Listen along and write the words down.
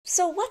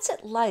So, what's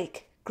it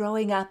like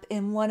growing up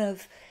in one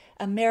of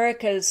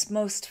America's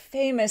most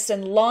famous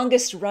and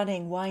longest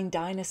running wine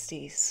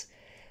dynasties?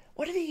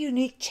 What are the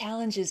unique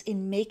challenges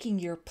in making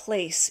your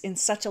place in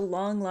such a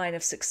long line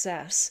of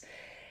success?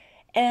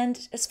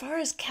 And as far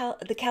as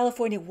the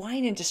California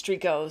wine industry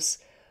goes,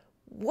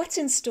 what's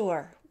in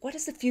store? What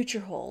does the future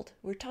hold?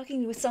 We're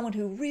talking with someone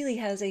who really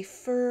has a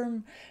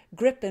firm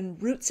grip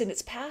and roots in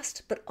its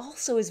past, but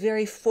also is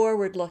very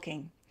forward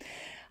looking.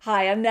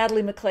 Hi, I'm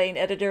Natalie McLean,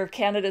 editor of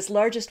Canada's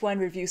largest wine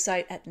review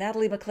site at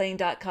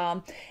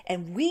nataliemclean.com,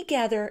 and we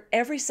gather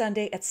every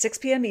Sunday at 6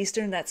 p.m.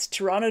 Eastern, that's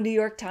Toronto, New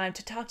York time,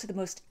 to talk to the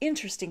most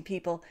interesting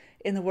people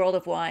in the world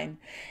of wine.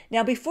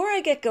 Now, before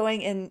I get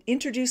going and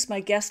introduce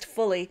my guest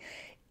fully,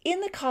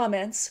 in the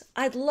comments,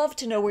 I'd love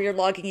to know where you're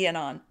logging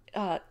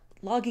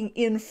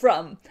in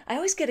from. I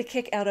always get a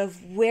kick out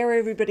of where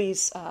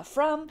everybody's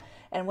from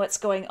and what's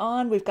going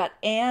on. We've got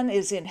Anne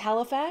is in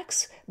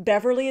Halifax,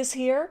 Beverly is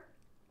here.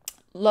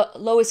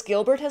 Lois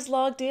Gilbert has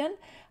logged in.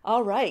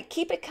 All right,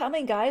 keep it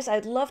coming, guys.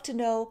 I'd love to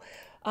know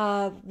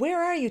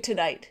where are you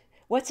tonight?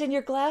 What's in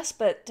your glass?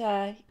 But,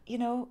 I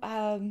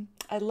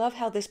love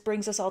how this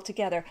brings us all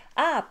together.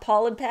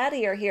 Paul and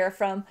Patty are here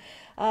from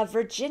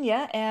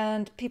Virginia,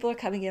 and people are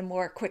coming in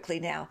more quickly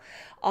now.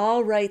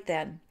 All right,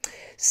 then.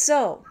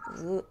 So,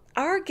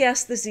 our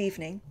guest this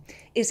evening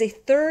is a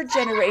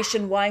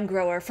third-generation wine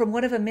grower from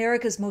one of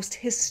America's most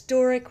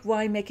historic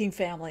winemaking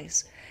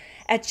families.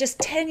 At just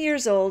 10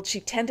 years old, she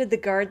tended the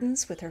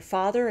gardens with her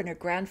father and her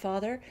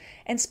grandfather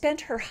and spent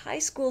her high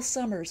school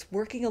summers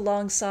working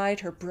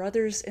alongside her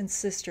brothers and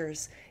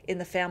sisters in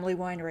the family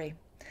winery.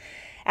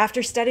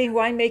 After studying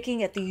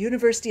winemaking at the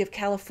University of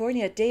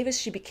California at Davis,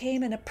 she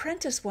became an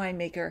apprentice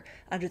winemaker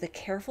under the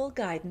careful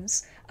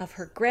guidance of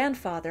her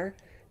grandfather,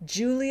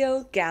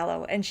 Giulio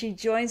Gallo, and she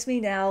joins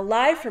me now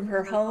live from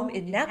her home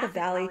in Napa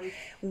Valley.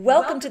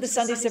 Welcome to the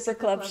Sunday Sipper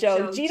Club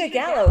show, Gina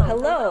Gallo.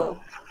 Hello.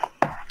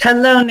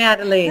 Hello,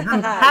 Natalie.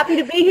 I'm happy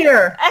to be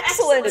here.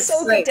 Excellent.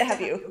 So good to have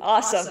you.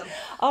 Awesome.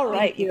 All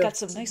right. You've got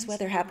some nice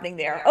weather happening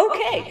there.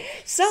 Okay.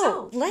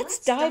 So let's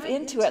dive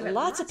into it.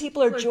 Lots of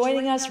people are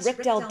joining us. Rick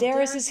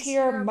Dalderis is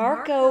here.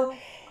 Marco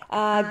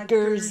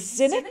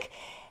Gerzinik.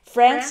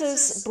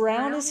 Francis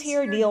Brown is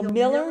here. Neil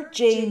Miller.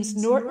 James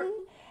Norton.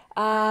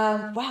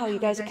 Wow, you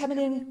guys are coming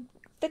in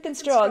thick and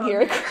strong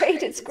here.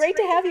 Great. It's great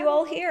to have you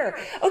all here.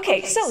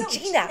 Okay, so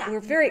Gina,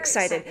 we're very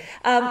excited.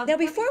 Now,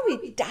 before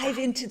we dive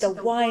into the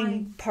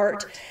wine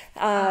part,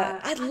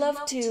 I'd love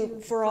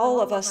for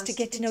all of us to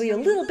get to know you a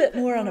little bit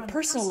more on a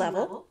personal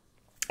level.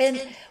 And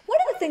one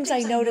of the things I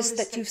noticed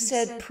that you've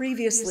said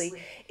previously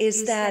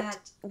is that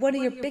one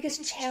of your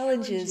biggest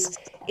challenges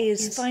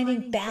is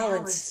finding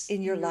balance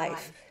in your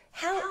life.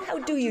 How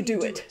do you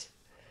do it?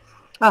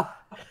 Oh.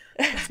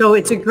 So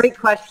it's a great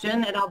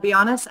question, and I'll be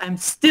honest, I'm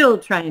still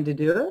trying to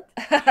do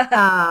it.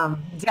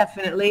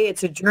 Definitely,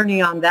 it's a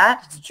journey on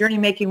that. It's a journey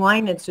making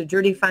wine. It's a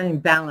journey finding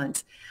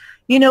balance.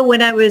 You know,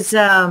 when I was,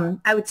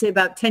 I would say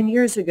about 10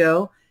 years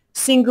ago,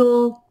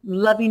 single,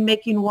 loving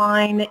making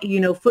wine,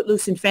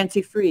 footloose and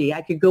fancy free.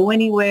 I could go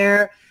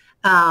anywhere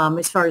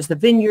as far as the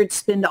vineyard,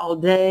 spend all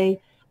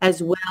day,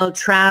 as well,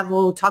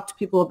 travel, talk to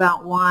people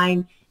about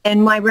wine.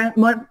 And my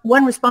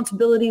one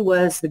responsibility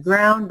was the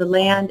ground, the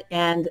land,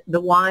 and the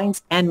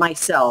wines, and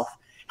myself,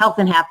 health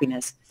and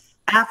happiness.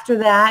 After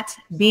that,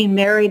 being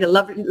married, a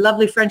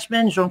lovely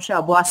Frenchman,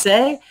 Jean-Charles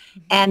Boisset,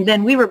 and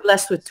then we were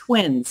blessed with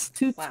twins,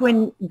 two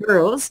twin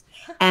girls,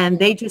 and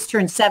they just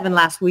turned 7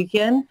 last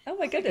weekend. Oh,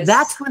 my goodness.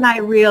 That's when I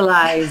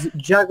realized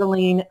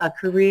juggling a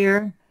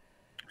career,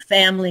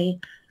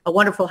 family, a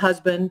wonderful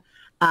husband,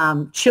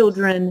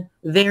 children,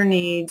 their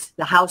needs,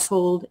 the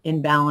household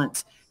in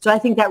balance. So I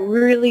think that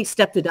really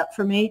stepped it up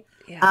for me.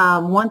 Yeah.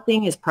 One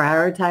thing is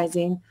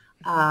prioritizing.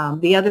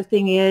 The other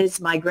thing is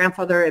my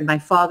grandfather and my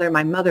father,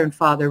 my mother and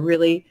father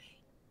really,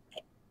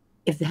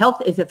 if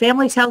the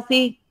family's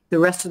healthy, the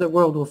rest of the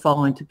world will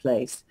fall into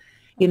place.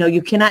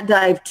 You cannot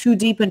dive too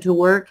deep into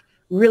work.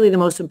 Really the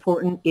most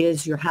important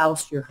is your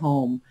house, your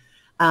home.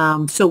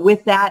 So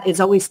with that is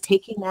always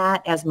taking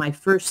that as my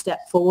first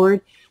step forward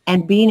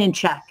and being in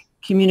check,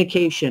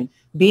 communication,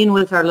 being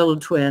with our little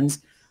twins,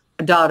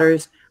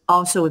 daughters,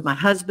 also with my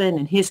husband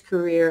and his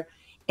career,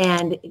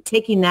 and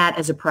taking that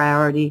as a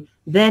priority.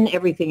 Then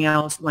everything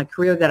else, my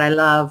career that I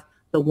love,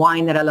 the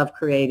wine that I love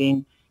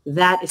creating,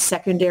 that is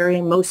secondary,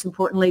 most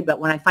importantly. But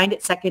when I find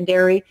it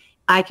secondary,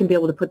 I can be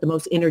able to put the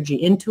most energy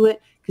into it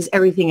because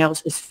everything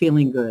else is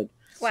feeling good.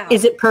 Wow.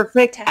 Is it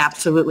perfect?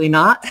 Absolutely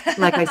not.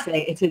 Like I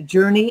say, it's a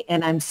journey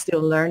and I'm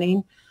still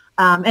learning.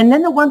 And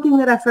then the one thing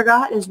that I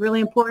forgot is really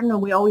important,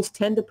 and we always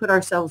tend to put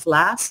ourselves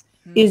last,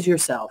 is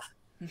yourself.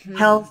 Mm-hmm.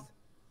 Health,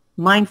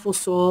 mindful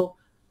soul,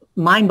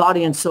 mind,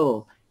 body, and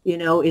soul,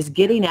 is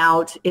getting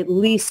out at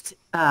least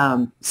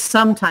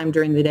sometime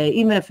during the day,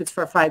 even if it's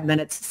for 5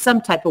 minutes, some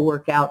type of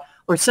workout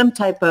or some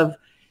type of,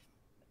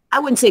 I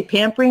wouldn't say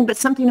pampering, but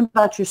something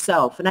about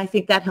yourself. And I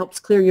think that helps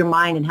clear your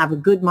mind and have a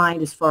good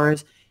mind as far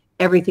as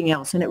everything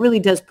else. And it really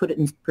does put it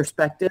in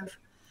perspective.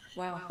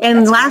 Wow.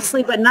 And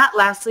lastly, but not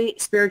lastly,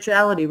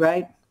 spirituality,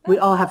 right? We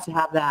all have to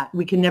have that.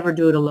 We can never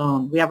do it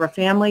alone. We have our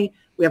family,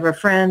 we have our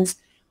friends,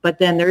 but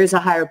then there is a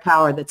higher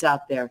power that's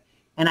out there.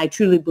 And I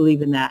truly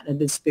believe in that, in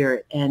the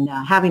spirit. And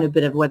having a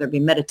bit of, whether it be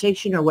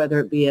meditation or whether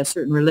it be a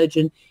certain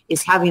religion,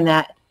 is having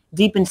that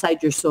deep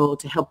inside your soul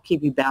to help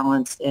keep you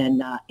balanced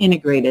and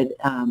integrated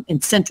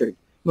and centered,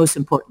 most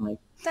importantly.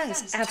 That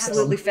is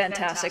absolutely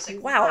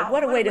fantastic. Wow,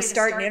 what a way to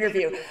start an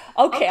interview.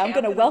 Okay, I'm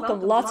going to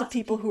welcome lots of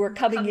people who are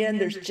coming in.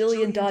 There's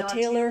Jillian Daw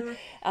Taylor,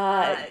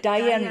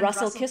 Diane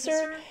Russell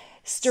Kisser,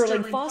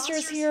 Sterling Foster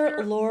is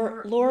here,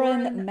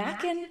 Lauren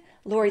Mackin,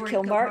 Lori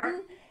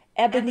Kilmartin,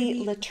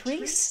 Ebony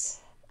Latrice.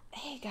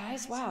 Hey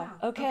guys, wow.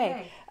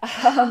 Okay.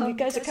 You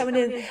guys are coming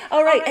in.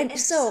 All right. And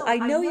so I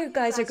know you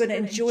guys are going to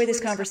enjoy this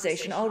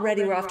conversation.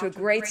 Already we're off to a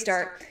great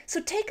start. So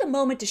take a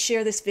moment to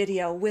share this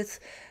video with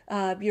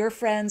your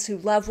friends who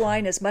love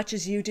wine as much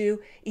as you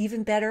do.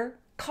 Even better,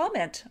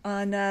 comment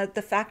on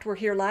the fact we're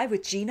here live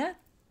with Gina,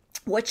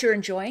 what you're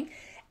enjoying.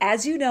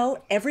 As you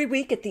know, every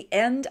week at the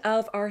end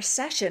of our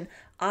session,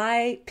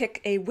 I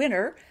pick a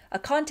winner, a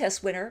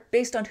contest winner,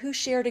 based on who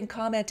shared and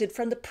commented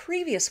from the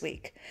previous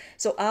week.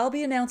 So I'll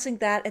be announcing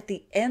that at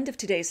the end of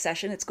today's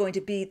session. It's going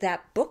to be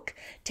that book,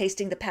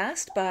 Tasting the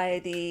Past, by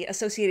the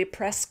Associated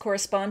Press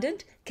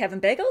correspondent, Kevin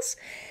Bagels.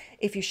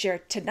 If you share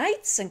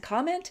tonight's and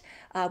comment,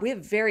 we have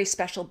a very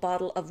special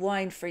bottle of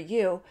wine for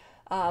you.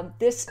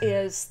 This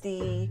is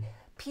the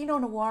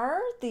Pinot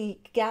Noir, the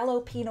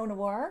Gallo Pinot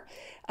Noir,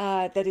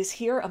 that is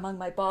here among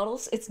my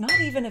bottles. It's not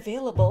even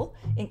available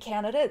in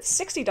Canada. It's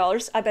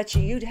 $60. I bet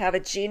you'd have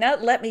it, Gina.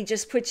 Let me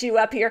just put you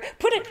up here.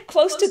 Put it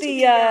close to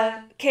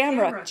the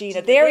camera,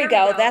 Gina. There we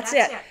go. That's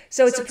it.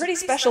 So it's a pretty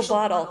special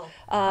bottle.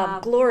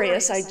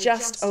 Glorious. I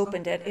just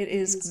opened it. It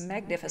is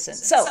magnificent.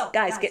 So,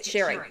 guys, get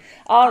sharing.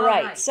 All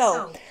right.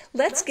 So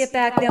let's get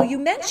back. Now, you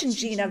mentioned,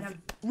 Gina,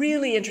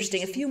 really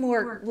interesting. A few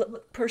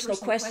more personal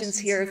questions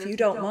here, if you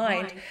don't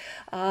mind.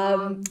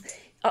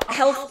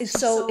 Health is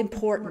so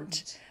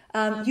important.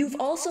 You've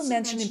also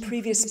mentioned in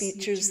previous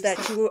speeches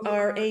that you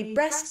are a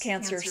breast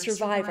cancer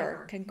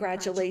survivor.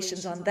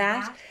 Congratulations on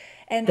that.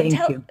 And Thank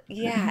you.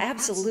 Yeah,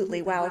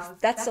 absolutely. Wow,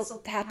 that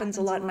happens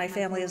a lot in my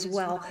family as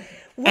well.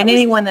 And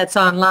anyone that's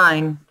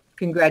online,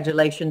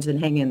 congratulations and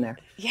hang in there.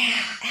 Yeah,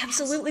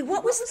 absolutely.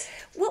 What was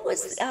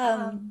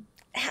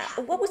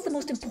the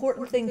most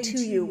important thing to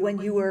you when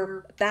you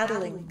were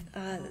battling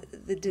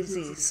the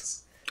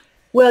disease?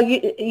 Well,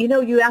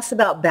 you asked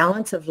about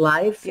balance of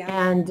life,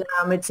 and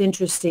it's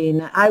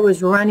interesting. I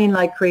was running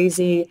like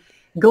crazy,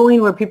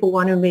 going where people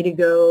wanted me to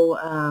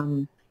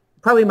go.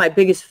 Probably my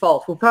biggest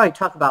fault. We'll probably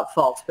talk about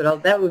faults,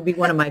 but that would be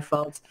one of my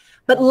faults.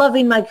 But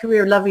loving my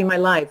career, loving my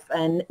life,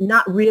 and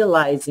not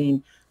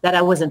realizing that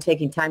I wasn't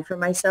taking time for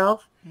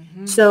myself.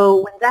 Mm-hmm.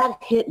 So when that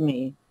hit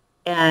me,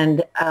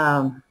 and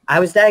I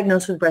was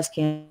diagnosed with breast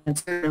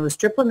cancer, it was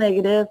triple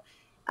negative.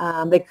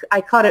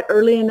 I caught it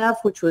early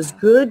enough, which was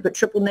good, but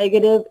triple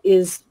negative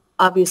is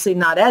obviously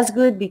not as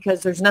good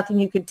because there's nothing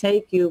you could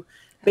take. You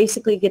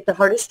basically get the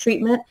hardest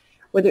treatment,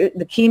 whether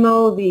the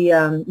chemo,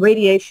 the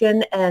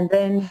radiation, and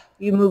then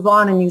you move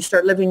on and you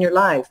start living your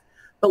life.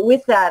 But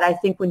with that, I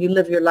think when you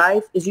live your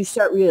life is you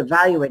start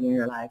reevaluating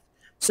your life.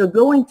 So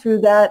going through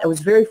that, I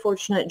was very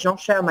fortunate.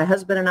 Jean-Charles, my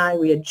husband, and I,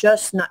 we had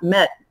just not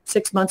met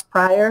 6 months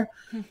prior.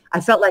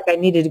 I felt like I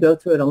needed to go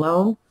through it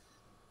alone.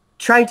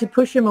 Tried to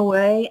push him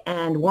away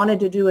and wanted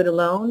to do it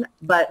alone,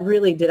 but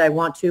really did I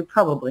want to?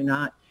 Probably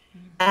not.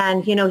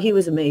 And, he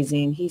was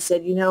amazing. He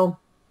said,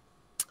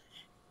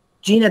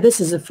 Gina,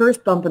 this is the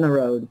first bump in the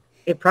road.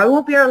 It probably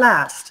won't be our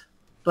last,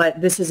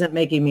 but this isn't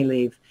making me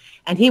leave.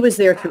 And he was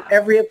there through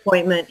every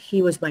appointment.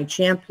 He was my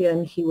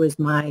champion. He was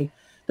the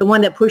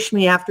one that pushed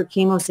me after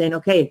chemo saying,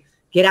 okay,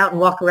 get out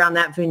and walk around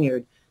that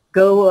vineyard.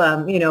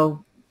 Go,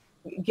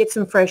 get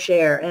some fresh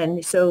air.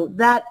 And so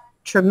that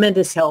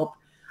tremendous help.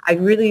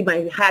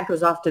 My hat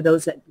goes off to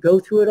those that go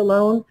through it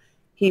alone.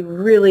 He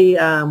really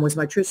was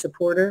my true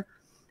supporter.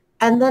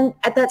 And then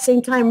at that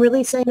same time,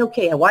 really saying,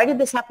 okay, why did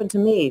this happen to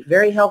me?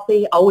 Very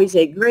healthy, always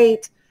ate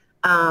great,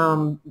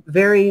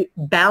 very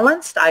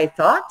balanced, I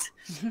thought.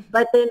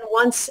 But then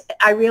once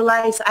I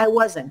realized I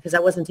wasn't, because I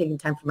wasn't taking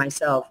time for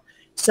myself.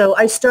 So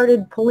I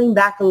started pulling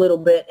back a little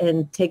bit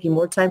and taking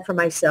more time for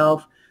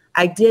myself.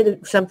 I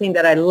did something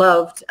that I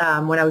loved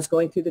when I was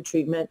going through the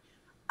treatment.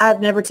 I've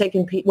never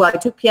taken, I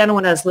took piano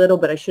when I was little,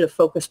 but I should have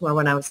focused more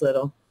when I was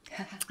little,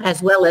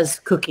 as well as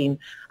cooking.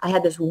 I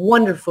had this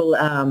wonderful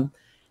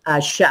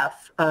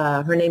chef.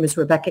 Her name is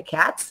Rebecca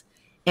Katz,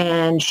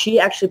 and she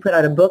actually put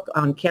out a book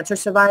on cancer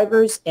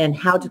survivors and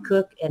how to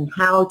cook and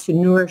how to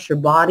nourish your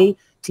body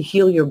to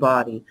heal your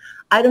body.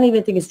 I don't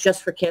even think it's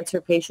just for cancer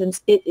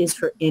patients. It is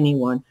for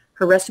anyone.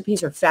 Her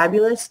recipes are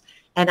fabulous,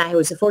 and I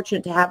was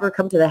fortunate to have her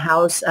come to the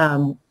house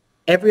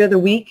every other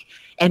week,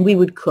 and we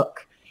would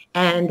cook.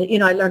 And,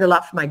 I learned a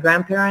lot from my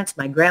grandparents,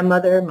 my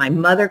grandmother, my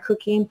mother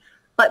cooking,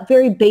 but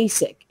very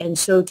basic. And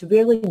so to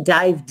really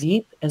dive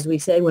deep, as we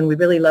say, when we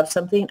really love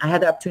something, I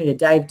had the opportunity to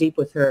dive deep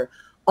with her.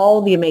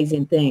 All the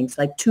amazing things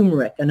like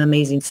turmeric, an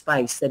amazing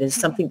spice that is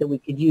something that we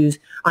could use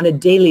on a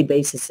daily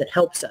basis that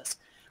helps us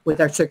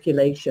with our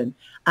circulation,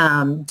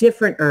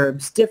 different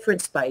herbs,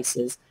 different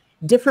spices.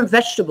 different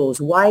vegetables,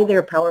 why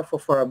they're powerful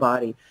for our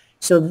body.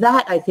 So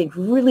that, I think,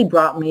 really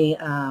brought me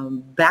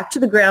back to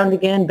the ground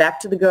again, back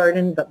to the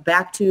garden, but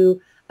back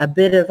to a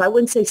bit of, I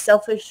wouldn't say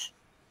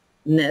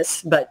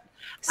selfishness, but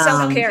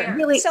Self-care.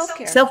 really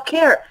Self-care.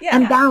 self-care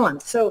and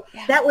balance. So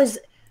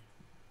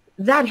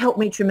that helped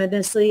me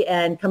tremendously.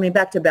 And coming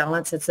back to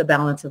balance, it's the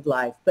balance of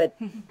life. But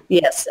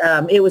yes,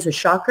 it was a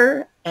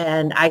shocker.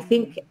 And I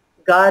think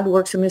God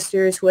works in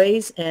mysterious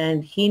ways,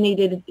 and he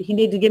needed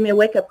to give me a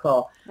wake-up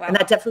call. Wow. And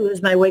that definitely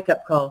was my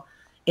wake-up call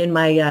in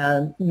my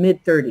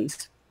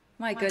mid-30s.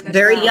 My goodness.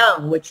 Very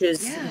young, which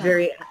is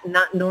very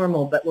not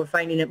normal, but we're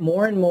finding it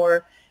more and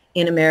more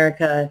in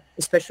America,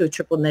 especially with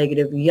triple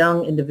negative.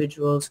 Young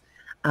individuals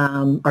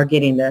are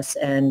getting this.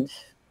 And,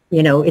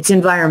 you know, it's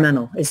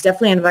environmental. It's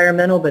definitely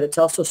environmental, but it's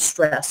also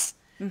stress.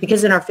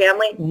 Because in our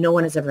family, no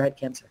one has ever had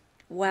cancer.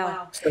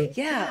 Wow. So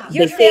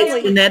Your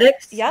family.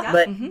 Genetics,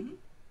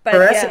 but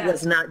for us, it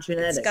was not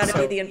genetics. It's got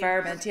to be the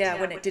environment,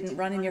 when it didn't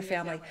run in your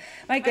family.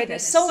 My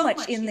goodness, so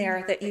much in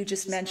there that you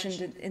just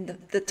mentioned in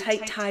the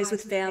tight ties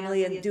with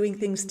family and doing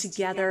things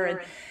together. And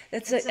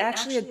that's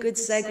actually a good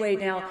segue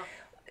now.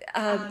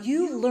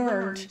 You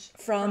learned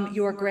from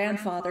your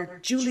grandfather,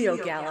 Giulio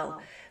Gallo.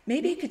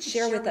 Maybe you could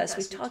share with us,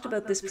 we've talked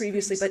about this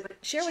previously, but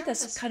share with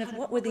us kind of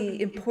what were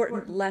the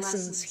important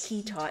lessons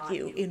he taught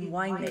you in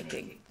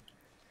winemaking.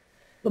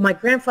 Well, my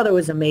grandfather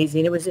was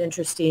amazing. It was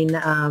interesting.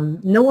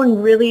 No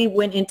one really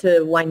went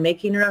into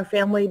winemaking in our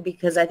family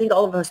because I think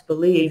all of us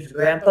believed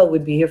Grandpa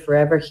would be here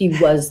forever. He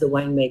was the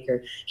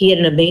winemaker. He had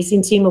an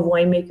amazing team of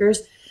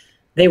winemakers.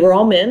 They were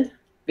all men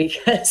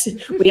because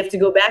we have to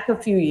go back a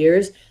few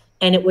years.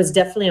 And it was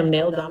definitely a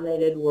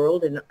male-dominated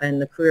world in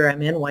the career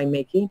I'm in,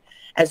 winemaking,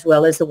 as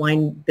well as the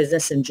wine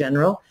business in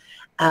general.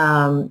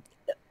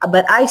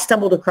 But I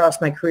stumbled across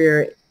my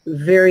career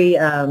very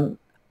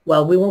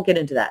well, we won't get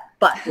into that.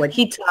 But what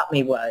he taught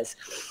me was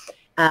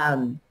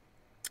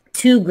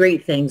two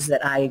great things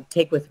that I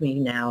take with me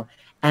now.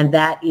 And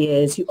that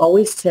is you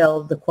always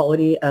tell the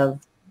quality of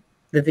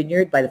the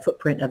vineyard by the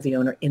footprint of the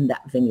owner in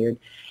that vineyard.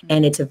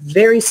 And it's a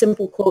very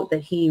simple quote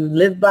that he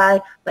lived by,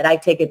 but I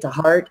take it to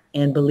heart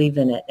and believe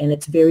in it. And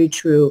it's very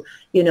true.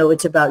 You know,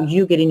 it's about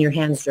you getting your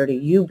hands dirty,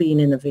 you being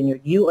in the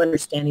vineyard, you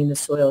understanding the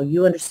soil,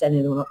 you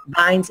understanding the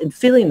vines and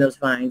feeling those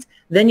vines.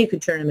 Then you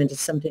could turn them into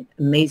something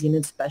amazing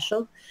and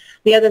special.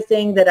 The other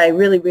thing that I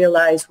really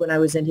realized when I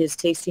was in his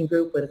tasting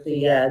group with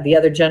the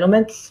other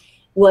gentleman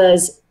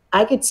was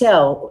I could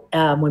tell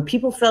when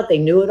people felt they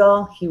knew it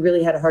all, he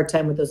really had a hard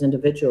time with those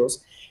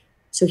individuals.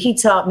 So he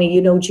taught me,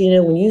 you know,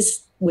 Gina, when you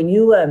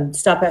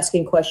stop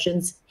asking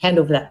questions, hand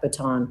over that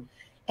baton.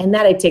 And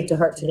that I take to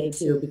heart today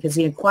too, because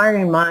the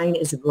inquiring mind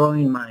is a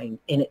growing mind,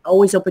 and it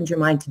always opens your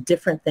mind to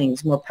different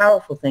things, more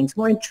powerful things,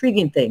 more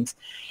intriguing things.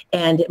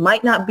 And it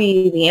might not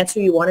be the answer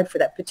you wanted for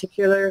that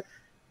particular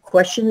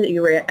question that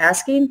you were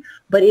asking,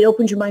 but it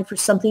opens your mind for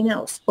something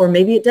else. Or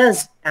maybe it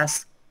does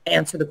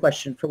answer the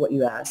question for what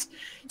you asked.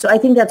 So I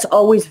think that's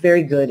always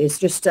very good. It's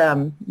just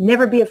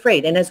never be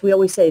afraid. And as we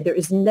always say, there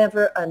is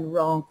never a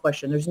wrong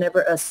question. There's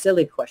never a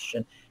silly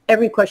question.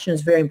 Every question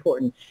is very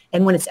important.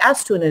 And when it's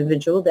asked to an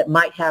individual that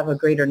might have a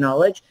greater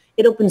knowledge,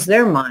 it opens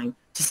their mind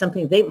to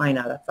something they might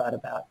not have thought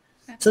about.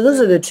 So those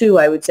are the two,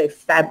 I would say,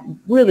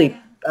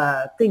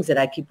 things that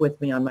I keep with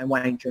me on my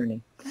wine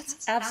journey.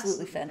 That's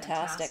absolutely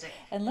fantastic.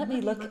 And let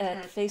me look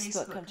at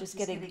Facebook. I'm just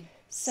getting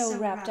so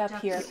wrapped up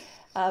here.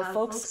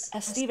 Folks,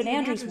 Stephen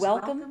Andrews,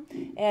 welcome.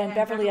 And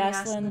Beverly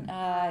Aslan,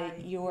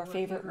 your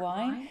favorite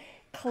wine.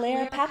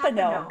 Claire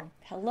Papineau,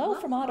 hello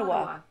from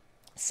Ottawa.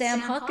 Sam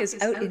Huck is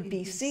out in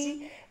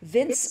BC.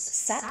 Vince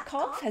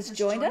Satkoff has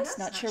joined us.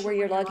 Not sure where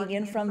you're logging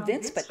in from,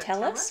 Vince, but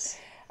tell us.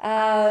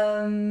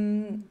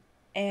 And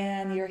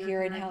you're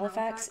here in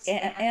Halifax.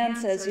 Anne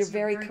says, you're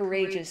very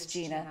courageous,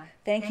 Gina.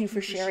 Thank you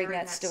for sharing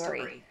that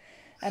story.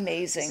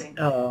 Amazing.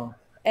 Oh,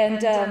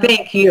 and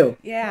thank you.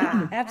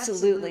 Yeah,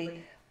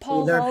 absolutely.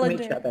 Paul we learn Hollander.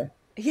 from each other.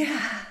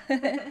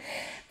 Yeah.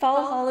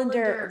 Paul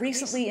Hollander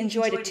recently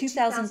enjoyed a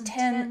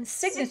 2010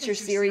 signature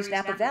series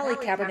Napa Valley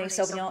Cabernet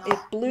Sauvignon. It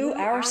blew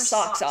our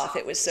socks off.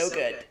 It was so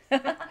good.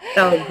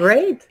 Oh,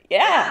 great.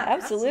 Yeah,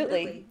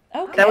 absolutely.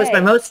 Okay. That was my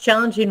most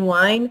challenging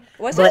wine,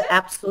 but it?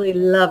 Absolutely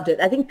loved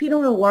it. I think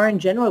Pinot Noir in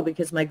general,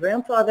 because my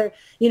grandfather,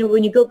 you know,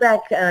 when you go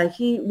back,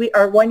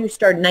 our winery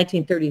started in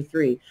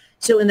 1933.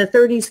 So in the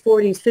 30s,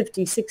 40s,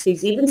 50s,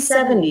 60s, even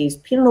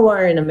 70s, Pinot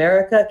Noir in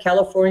America,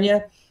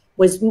 California,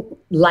 was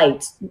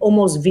light,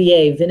 almost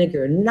VA,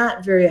 vinegar,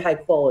 not very high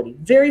quality.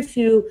 Very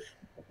few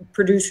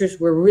producers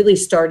were really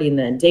starting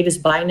then. Davis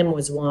Bynum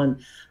was one.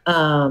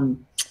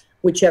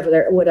 What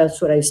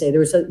else would I say?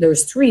 There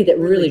was three that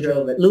really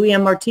drove it. Louis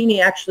M.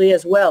 Martini actually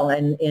as well,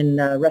 and in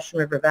Russian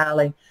River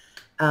Valley.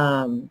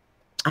 I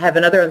have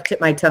another on the tip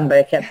of my tongue, but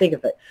I can't think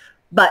of it.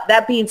 But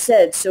that being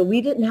said, so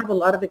we didn't have a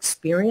lot of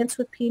experience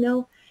with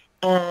Pinot.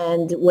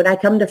 And when I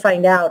come to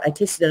find out, I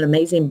tasted an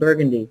amazing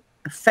Burgundy,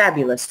 a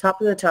fabulous, top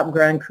of the top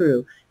Grand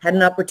Cru, had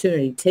an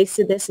opportunity,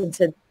 tasted this and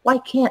said, why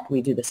can't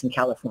we do this in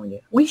California?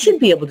 We should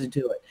be able to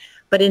do it.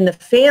 But in the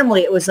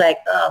family, it was like,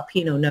 oh,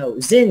 Pinot, no.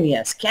 Zin,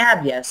 yes.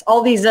 Cab, yes.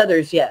 All these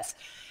others, yes.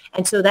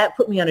 And so that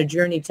put me on a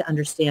journey to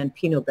understand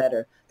Pinot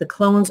better. The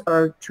clones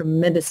are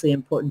tremendously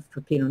important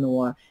for Pinot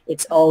Noir.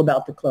 It's all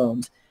about the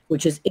clones,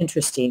 which is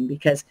interesting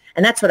because,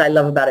 and that's what I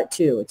love about it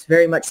too. It's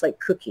very much like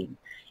cooking.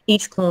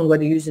 Each clone,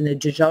 whether you're using a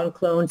Dijon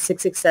clone,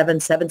 667,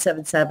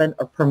 777,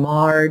 or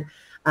Permard,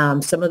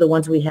 some of the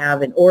ones we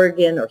have in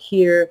Oregon or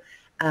here,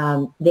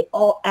 they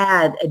all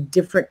add a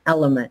different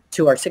element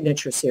to our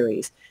signature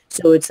series.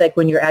 So it's like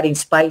when you're adding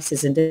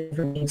spices and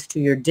different things to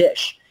your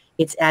dish,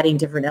 it's adding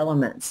different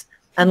elements.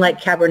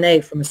 Unlike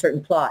Cabernet from a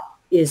certain plot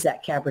is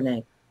that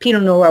Cabernet.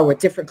 Pinot Noir with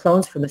different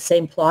clones from the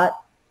same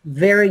plot,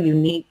 very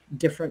unique,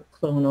 different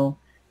clonal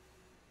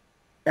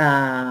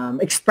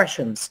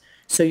expressions.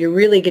 So you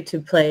really get to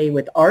play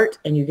with art,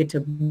 and you get to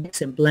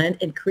mix and blend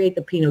and create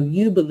the Pinot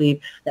you believe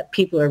that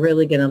people are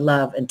really going to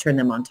love and turn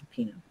them onto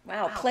Pinot.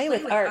 Wow, play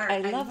with art. I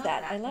love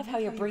that. I love how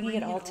you're bringing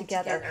it all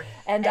together.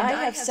 And I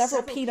have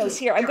several Pinots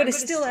here. I'm going to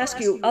still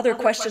ask you other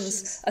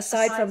questions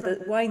aside from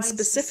the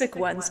wine-specific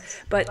ones.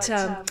 But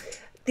I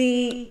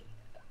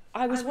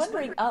was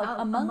wondering,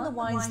 among the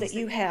wines that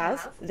you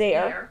have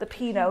there, the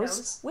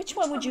Pinots, which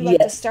one would you like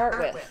to start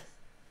with?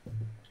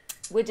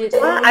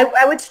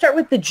 I would start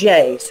with the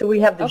J. So we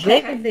have the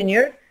J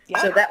Vineyard.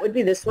 Yeah. So that would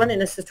be this one.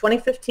 And this is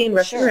 2015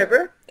 Russian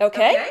River.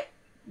 Okay.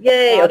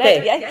 Yay. Got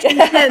okay.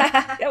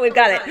 Yeah, we've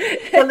got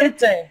it.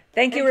 Salute.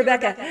 Thank you,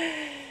 Rebecca.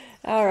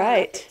 All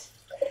right.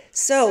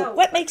 So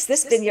what makes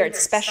this vineyard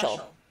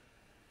special?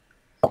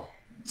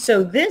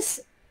 So this,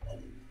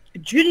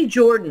 Judy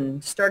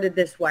Jordan started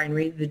this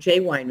winery, the J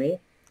Winery.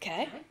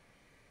 Okay.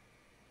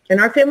 And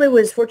our family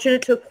was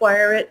fortunate to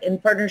acquire it in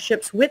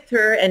partnerships with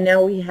her, and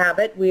now we have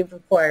it. We've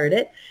acquired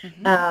it.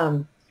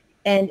 Mm-hmm.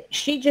 And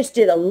she just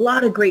did a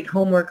lot of great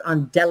homework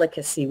on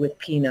delicacy with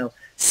Pinot.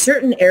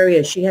 Certain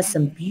areas, she has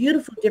some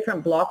beautiful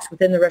different blocks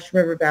within the Russian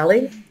River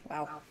Valley.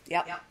 Wow.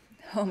 Yep.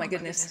 Oh, my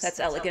goodness.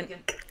 That's elegant.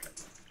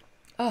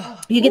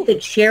 Oh, you get the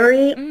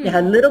cherry,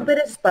 a little bit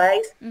of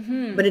spice,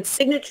 but its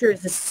signature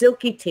is the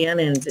silky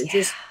tannins. It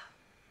just,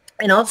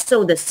 and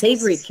also the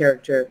savory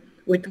character.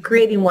 With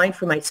creating wine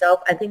for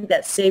myself, I think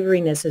that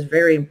savoriness is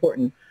very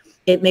important.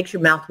 It makes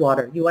your mouth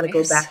water. You want to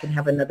go back and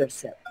have another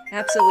sip.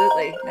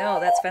 Absolutely. No,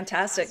 that's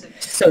fantastic.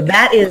 So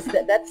that's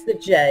the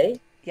J.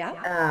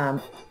 Yeah.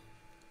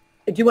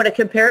 Do you want to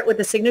compare it with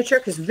the signature?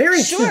 Because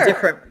very two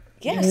different,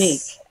 unique.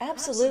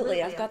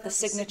 Absolutely. I've got the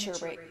signature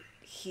right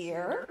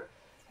here.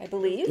 I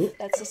believe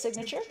that's the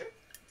signature.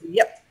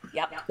 Yep.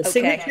 The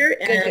signature.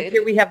 And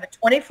here we have the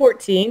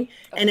 2014,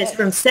 and it's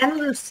from Santa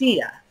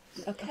Lucia.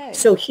 Okay.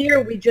 So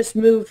here we just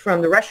moved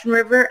from the Russian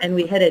River and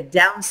we headed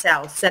down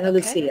south, Santa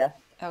Lucia.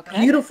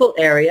 Okay. Beautiful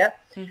area.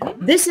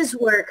 Mm-hmm. This is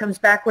where it comes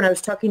back when I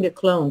was talking to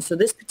clones. So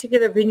this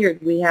particular vineyard,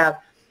 we have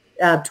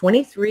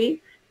 23,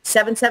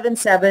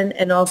 777,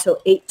 and also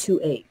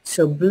 828.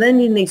 So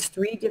blending these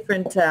three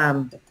different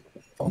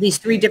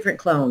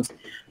clones.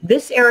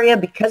 This area,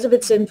 because of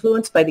its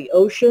influence by the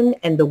ocean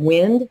and the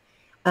wind,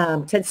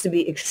 tends to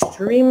be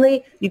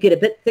extremely, you get a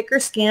bit thicker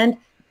skinned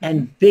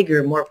and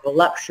bigger, more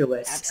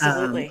voluptuous.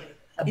 Absolutely.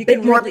 A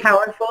bit more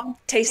powerful.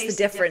 Taste the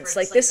difference.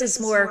 Like this is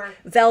more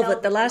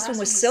velvet. The last one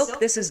was silk.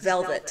 This is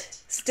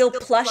velvet. Still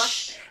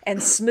plush and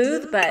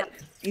smooth, but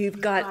you've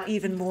got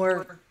even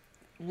more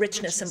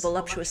richness and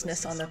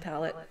voluptuousness on the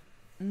palate.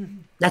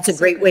 That's a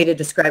great way to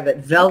describe it.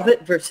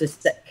 Velvet versus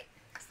thick.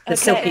 The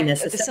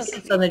silkiness. The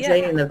silkiness on the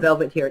J and the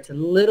velvet here. It's a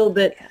little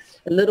bit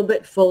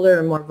fuller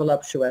and more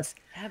voluptuous.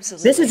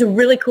 Absolutely. This is a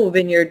really cool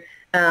vineyard.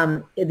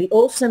 The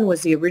Olson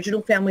was the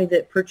original family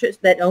that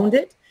owned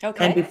it.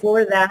 Okay. And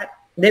before that,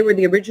 they were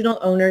the original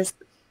owners,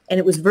 and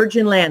it was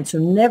virgin land, so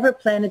never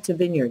planted to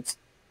vineyards.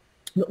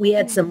 But we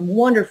had some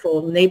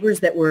wonderful neighbors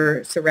that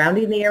were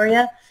surrounding the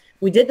area.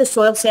 We did the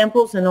soil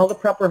samples and all the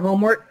proper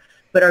homework,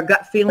 but our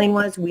gut feeling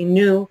was we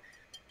knew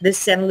this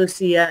Santa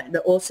Lucia,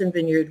 the Olson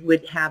vineyard,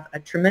 would have a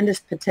tremendous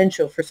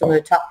potential for some of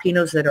the top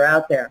Pinots that are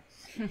out there.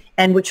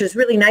 And which is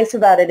really nice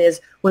about it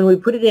is when we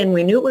put it in,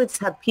 we knew it would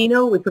have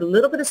Pinot. We put a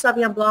little bit of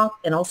Sauvignon Blanc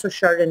and also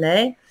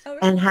Chardonnay,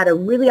 and had a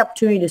really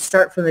opportunity to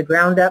start from the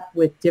ground up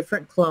with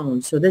different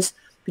clones. So this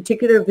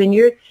particular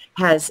vineyard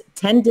has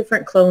 10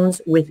 different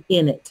clones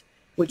within it,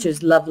 which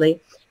is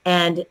lovely.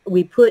 And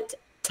we put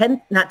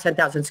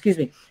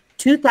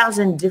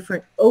 2,000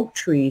 different oak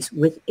trees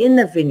within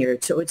the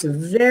vineyard. So it's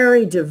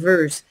very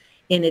diverse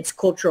in its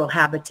cultural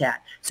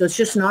habitat. So it's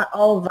just not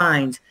all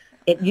vines.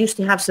 It used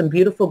to have some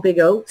beautiful big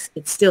oaks.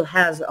 It still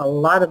has a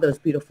lot of those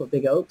beautiful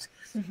big oaks,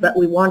 but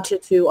we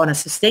wanted to, on a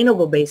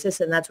sustainable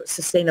basis, and that's what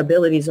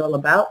sustainability is all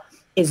about,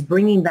 is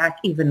bringing back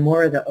even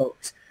more of the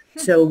oaks.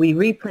 So we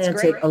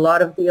replanted a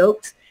lot of the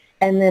oaks,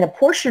 and then a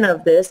portion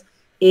of this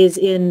is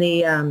in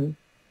the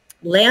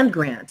land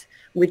grant,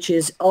 which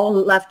is all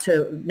left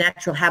to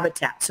natural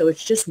habitat. So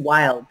it's just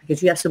wild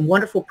because you have some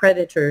wonderful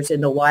predators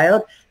in the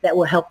wild that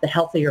will help the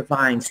healthier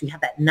vines. So you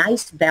have that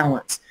nice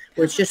balance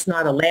where it's just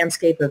not a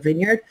landscape of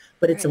vineyard,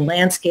 but it's a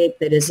landscape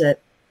that is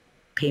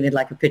painted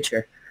like a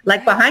picture.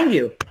 Like behind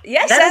you.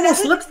 Yes. That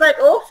almost looks like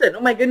Olson. Oh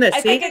my goodness.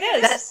 I think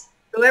it is.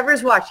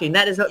 Whoever's watching,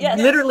 that is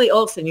literally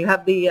Olson. You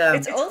have the...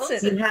 it's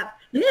Olson.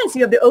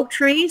 You have the oak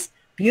trees,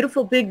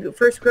 beautiful big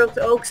first growth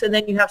oaks, and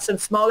then you have some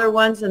smaller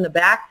ones in the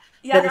back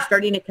that are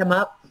starting to come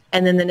up.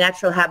 And then the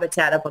natural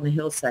habitat up on the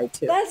hillside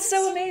too. That's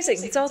so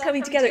amazing. It's all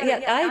coming together. Yeah,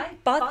 I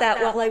bought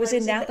that while I was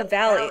in Napa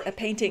Valley, a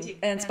painting,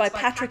 and it's by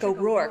Patrick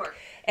O'Rourke.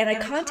 And I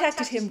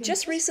contacted him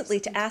just recently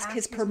to ask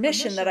his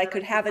permission that I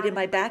could have it in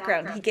my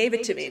background. He gave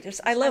it to me.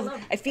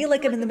 I feel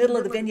like I'm in the middle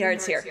of the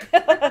vineyards here.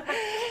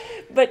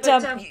 But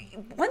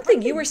one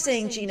thing you were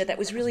saying, Gina, that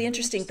was really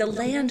interesting, the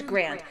land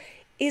grant.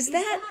 Is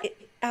that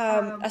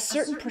a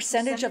certain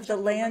percentage of the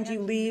land you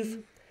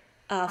leave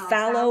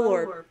fallow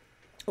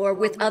or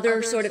with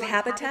other sort of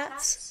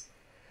habitats?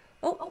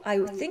 Oh, I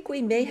think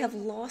we may have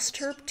lost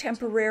her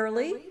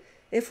temporarily.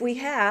 If we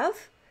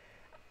have,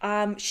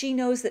 she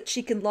knows that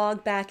she can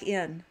log back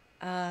in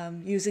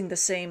using the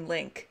same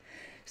link.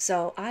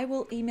 So I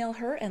will email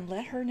her and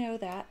let her know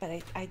that, but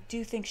I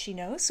do think she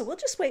knows. So we'll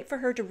just wait for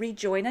her to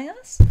rejoin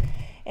us.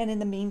 And in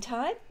the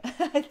meantime,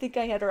 I think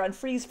I had her on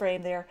freeze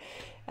frame there.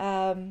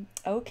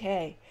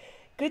 Okay.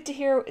 Good to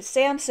hear.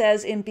 Sam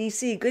says in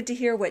BC, good to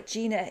hear what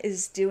Gina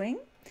is doing.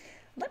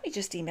 Let me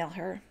just email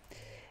her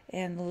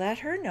and let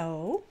her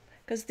know,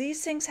 because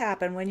these things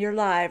happen when you're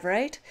live,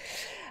 right?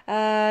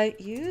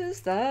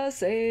 Use the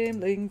same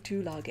link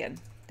to log in.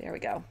 There we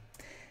go.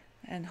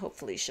 And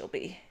hopefully she'll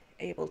be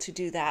able to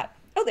do that.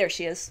 Oh, there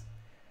she is.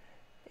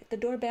 The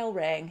doorbell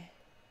rang.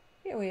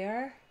 Here we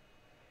are.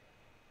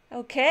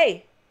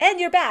 Okay. And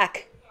you're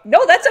back.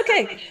 No, that's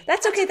okay.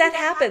 That's okay. That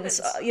happens,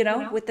 you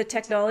know, with the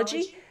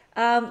technology.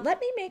 Let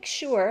me make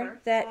sure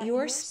that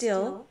you're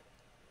still...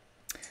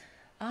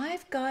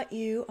 I've got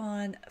you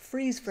on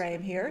freeze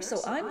frame here, so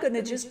I'm going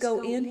to just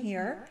go in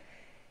here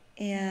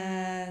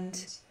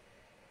and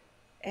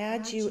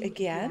add you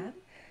again.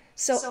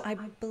 So I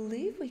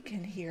believe we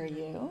can hear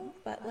you,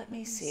 but let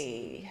me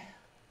see.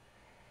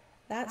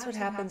 That's what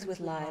happens with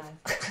live.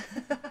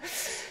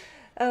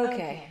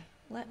 Okay,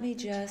 let me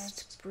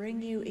just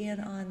bring you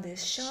in on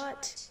this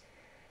shot.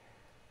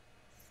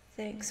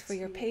 Thanks for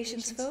your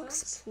patience,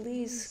 folks.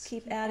 Please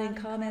keep adding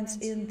comments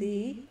in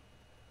the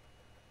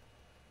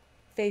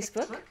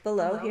Facebook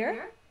below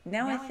here.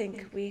 Now I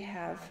think we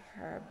have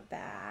her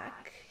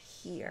back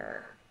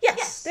here.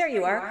 Yes, there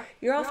you are.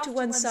 You're off to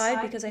one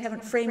side because I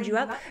haven't framed you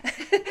up.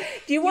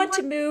 Do you want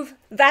to move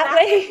that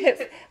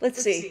way?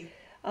 Let's see.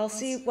 I'll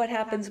see what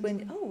happens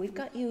when... Oh, we've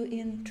got you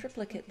in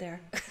triplicate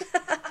there.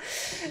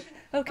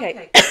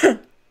 Okay.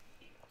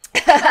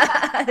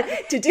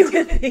 to deal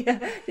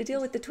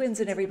with the twins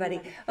and everybody.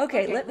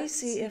 Okay, let me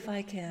see if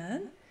I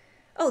can.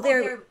 Oh,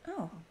 there.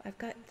 Oh, I've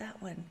got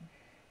that one.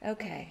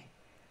 Okay.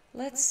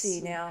 Let's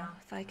see now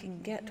if I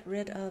can get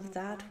rid of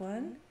that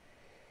one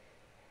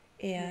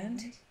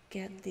and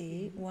get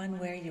the one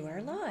where you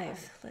are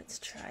live. Let's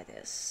try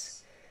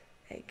this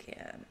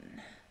again.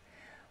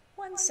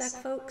 One sec,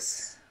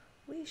 folks.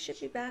 We should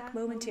be back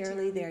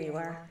momentarily. There you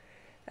are.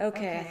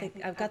 Okay, I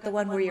think I've got the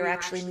one where you're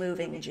actually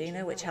moving,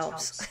 Gina, which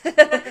helps.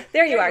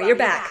 There you are. You're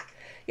back.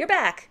 You're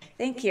back.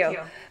 Thank you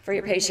for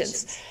your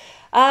patience.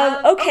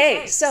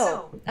 Okay,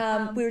 so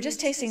we were just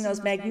tasting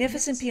those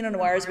magnificent Pinot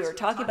Noirs. We were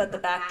talking about the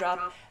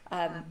backdrop.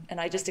 And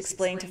I just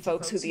explained to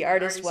folks who the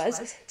artist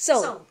was.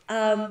 So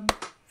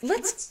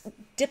let's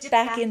dip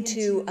back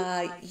into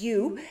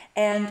you.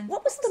 And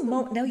what was the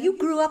moment? Now, you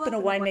grew up in a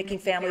winemaking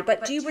family,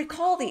 but do you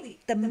recall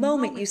the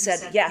moment you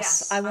said,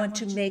 yes, I want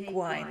to make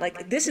wine?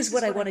 Like, this is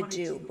what I want to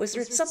do. Was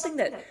there something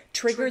that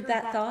triggered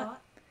that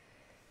thought?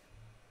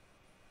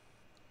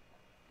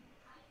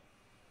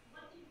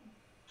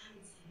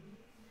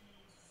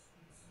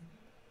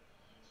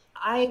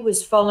 I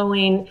was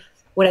following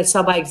what I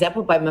saw by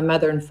example by my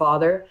mother and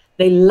father.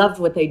 They loved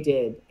what they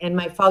did. And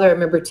my father, I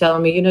remember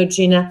telling me, you know,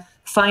 Gina,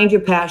 find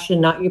your passion,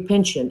 not your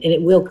pension, and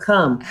it will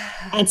come.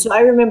 And so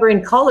I remember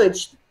in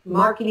college,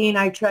 marketing,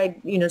 I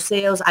tried, you know,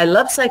 sales. I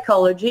love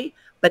psychology,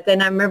 but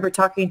then I remember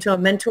talking to a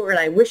mentor, and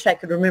I wish I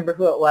could remember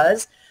who it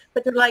was.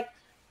 But they're like,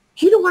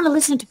 you don't want to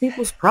listen to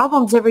people's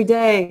problems every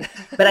day.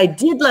 But I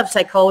did love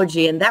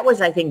psychology, and that was,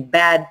 I think,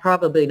 bad,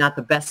 probably not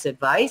the best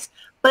advice.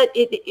 But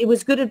it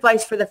was good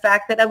advice for the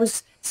fact that I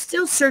was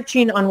still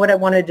searching on what I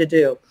wanted to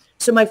do.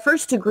 So my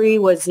first degree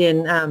was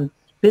in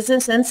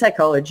business and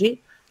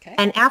psychology. Okay.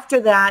 And after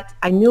that,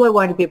 I knew I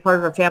wanted to be a part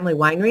of our family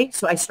winery.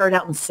 So I started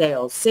out in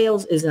sales.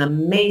 Sales is an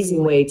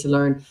amazing way to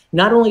learn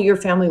not only your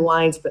family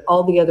wines, but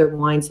all the other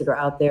wines that are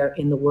out there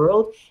in the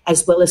world,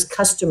 as well as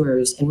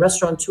customers and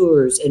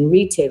restaurateurs and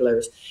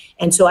retailers.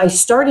 And so I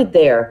started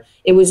there.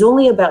 It was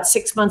only about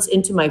 6 months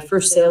into my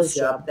first sales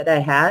job that I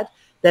had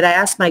that I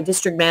asked my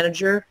district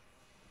manager,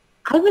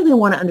 I really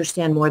want to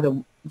understand more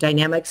the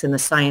dynamics and the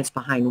science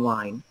behind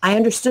wine. I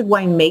understood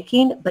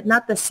winemaking, but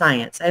not the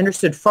science. I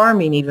understood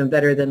farming even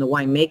better than the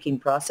winemaking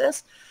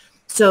process.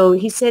 So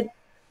he said,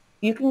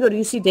 you can go to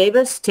UC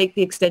Davis, take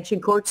the extension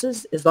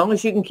courses. As long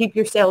as you can keep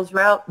your sales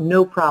route,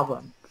 no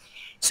problem.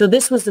 So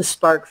this was the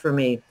spark for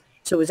me.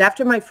 So it was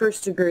after my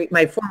first degree,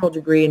 my formal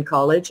degree in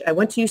college. I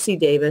went to UC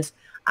Davis.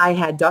 I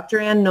had Dr.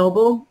 Ann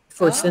Noble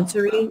for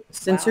sensory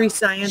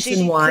science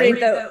and wine. She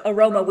created the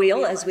aroma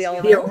wheel, as we all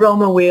know. The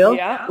aroma wheel,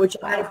 yeah. which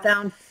I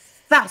found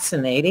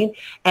fascinating.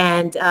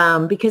 And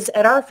because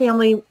at our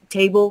family,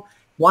 table.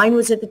 Wine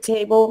was at the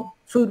table,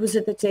 food was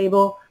at the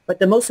table, but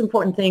the most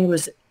important thing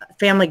was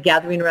family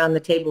gathering around the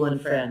table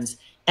and friends.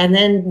 And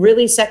then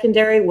really second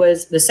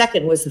was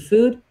the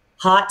food,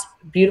 hot,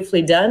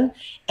 beautifully done.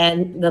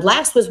 And the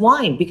last was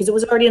wine because it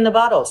was already in the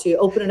bottle. So you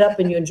open it up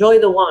and you enjoy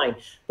the wine.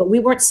 But we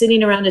weren't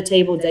sitting around a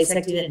table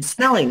dissecting it and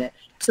smelling it.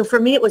 So for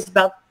me, it was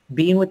about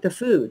being with the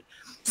food.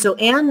 So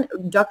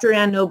Dr.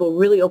 Ann Noble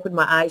really opened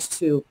my eyes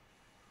to,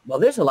 well,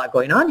 there's a lot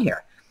going on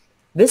here.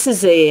 This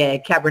is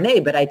a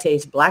Cabernet, but I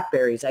taste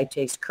blackberries. I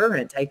taste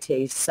currant. I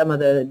taste some of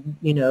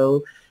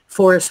the,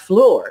 forest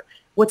floor.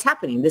 What's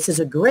happening? This is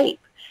a grape.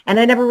 And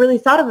I never really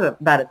thought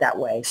about it that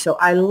way. So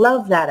I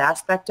love that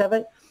aspect of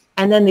it.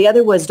 And then the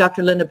other was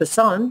Dr. Linda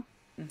Besson,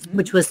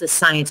 which was the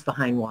science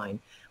behind wine,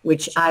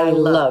 which I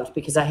loved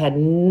because I had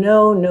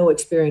no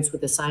experience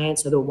with the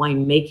science or the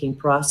winemaking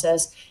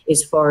process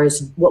as far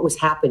as what was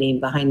happening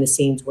behind the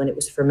scenes when it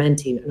was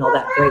fermenting and all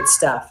that great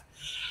stuff.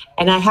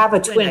 And I have a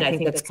twin. I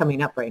think that's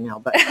coming up right now,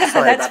 but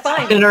sorry that's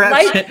about fine.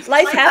 That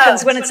Life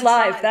happens when it's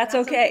live. That's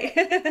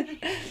okay.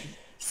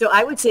 So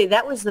I would say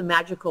that was the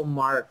magical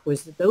mark,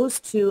 was those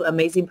two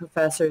amazing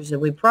professors,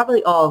 and we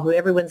probably all, who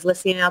everyone's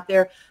listening out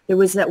there, there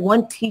was that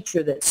one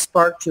teacher that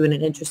sparked you in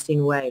an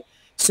interesting way.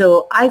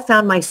 So I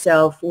found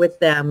myself with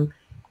them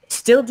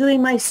still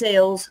doing my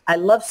sales. I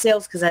love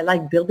sales because I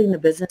like building the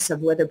business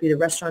of whether it be the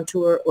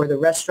restaurateur or the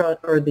restaurant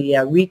or the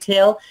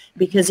retail,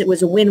 because it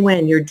was a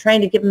win-win. You're trying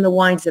to give them the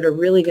wines that are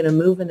really going to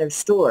move in their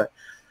store.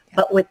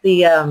 But with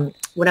the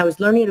when I was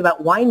learning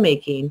about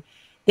winemaking,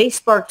 they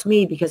sparked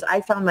me because I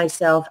found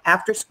myself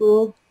after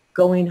school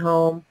going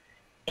home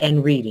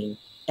and reading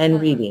and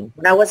reading.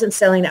 When I wasn't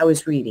selling, I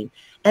was reading.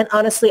 And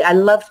honestly, I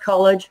loved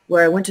college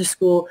where I went to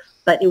school,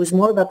 but it was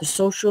more about the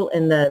social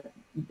and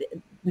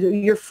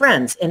your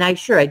friends. And I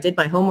did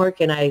my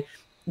homework and I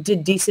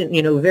did decent,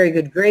 very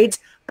good grades,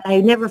 but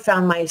I never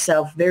found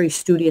myself very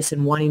studious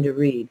and wanting to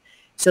read.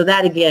 So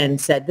that again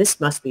said, this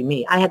must be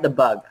me. I had the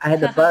bug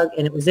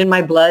and it was in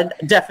my blood,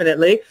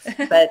 definitely.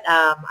 But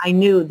I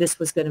knew this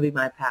was going to be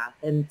my path.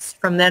 And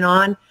from then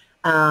on,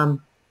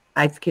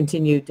 I've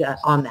continued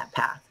on that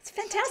path. It's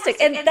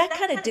fantastic. And that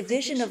kind of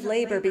division of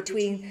labor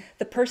between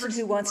the person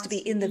who wants to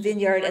be in the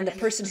vineyard and the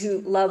person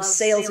who loves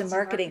sales and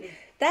marketing,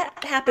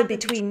 that happened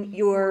between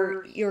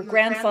your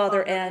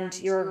grandfather and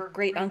your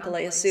great uncle,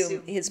 I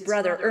assume, his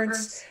brother,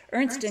 Ernst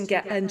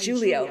and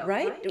Julio,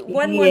 right?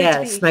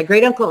 Yes, my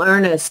great uncle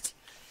Ernest.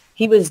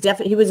 He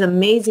was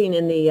amazing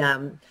in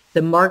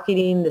the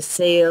marketing, the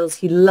sales.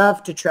 He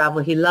loved to travel.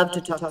 He loved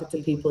to talk to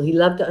people. He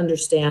loved to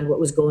understand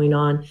what was going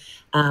on,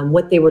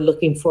 what they were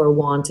looking for,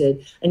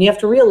 wanted. And you have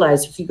to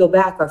realize, if you go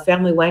back, our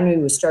family winery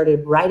was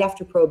started right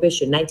after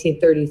Prohibition,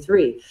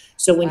 1933.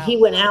 So when he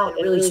went out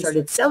and really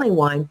started selling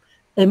wine,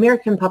 the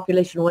American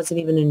population wasn't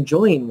even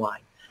enjoying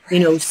wine.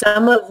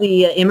 Some of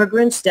the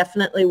immigrants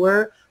definitely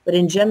were, but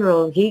in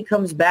general, he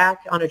comes back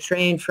on a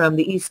train from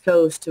the East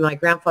Coast to my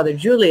grandfather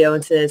Julio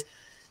and says,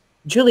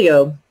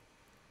 Julio,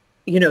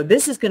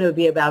 this is going to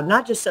be about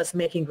not just us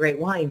making great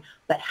wine,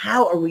 but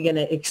how are we going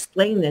to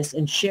explain this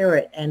and share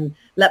it and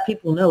let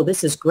people know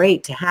this is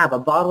great to have a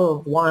bottle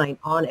of wine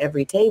on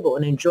every table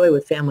and enjoy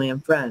with family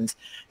and friends.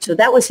 So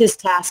that was his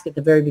task at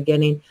the very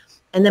beginning.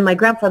 And then my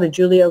grandfather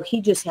Julio, he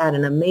just had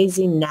an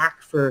amazing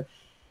knack for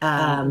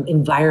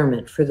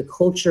environment, for the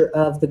culture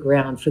of the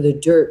ground, for the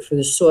dirt, for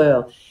the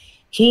soil.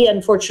 He,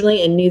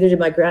 unfortunately, and neither did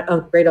my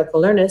great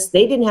uncle Ernest,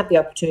 they didn't have the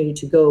opportunity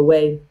to go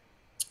away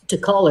to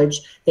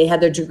college. They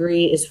had their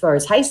degree as far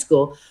as high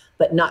school,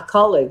 but not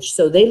college.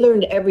 So they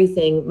learned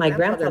everything. My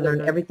grandfather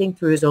learned everything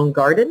through his own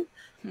garden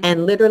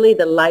and literally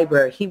the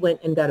library. He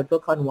went and got a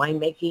book on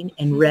winemaking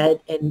and read,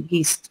 and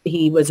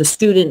he was a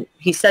student.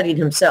 He studied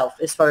himself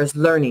as far as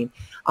learning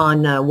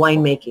on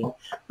winemaking.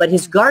 But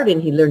his garden,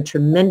 he learned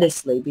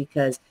tremendously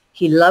because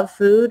he loved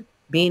food.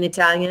 Being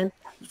Italian,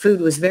 food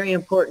was very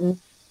important.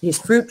 His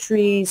fruit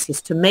trees,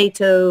 his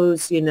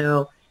tomatoes,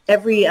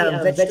 every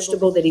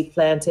vegetable that he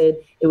planted,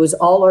 it was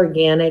all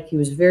organic. He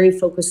was very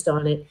focused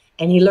on it.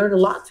 And he learned a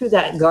lot through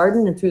that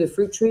garden and through the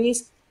fruit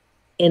trees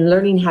and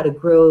learning how to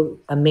grow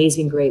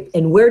amazing grapes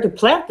and where to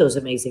plant those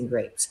amazing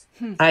grapes,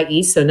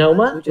 i.e.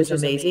 Sonoma, which is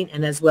amazing,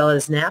 and as well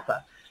as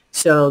Napa.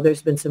 So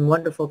there's been some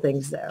wonderful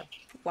things there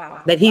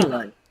that he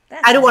learned.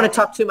 I don't want to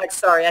talk too much.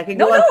 Sorry, I can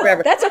go on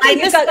forever. That's okay. I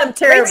miss them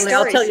terribly.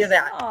 I'll tell you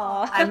that.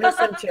 I miss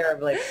them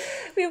terribly.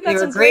 We've got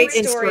some great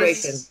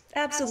inspiration.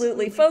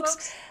 Absolutely,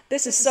 folks.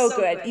 This is so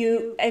good.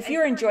 If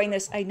you're enjoying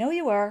this, I know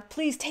you are.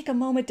 Please take a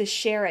moment to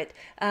share it,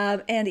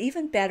 and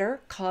even better,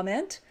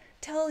 comment.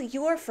 Tell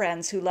your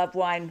friends who love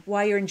wine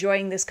why you're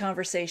enjoying this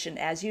conversation.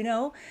 As you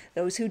know,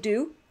 those who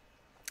do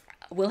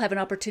will have an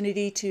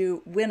opportunity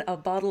to win a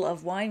bottle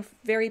of wine,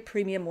 very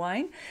premium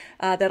wine,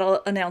 that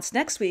I'll announce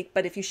next week.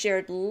 But if you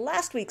shared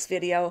last week's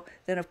video,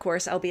 then of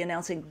course I'll be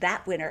announcing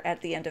that winner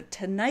at the end of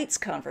tonight's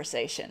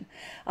conversation.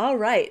 All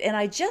right, and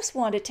I just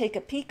want to take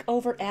a peek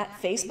over at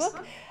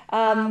Facebook.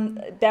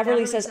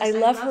 Beverly says, I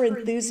love her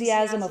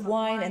enthusiasm of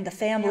wine and the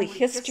family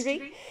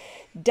history.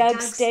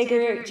 Doug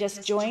Steger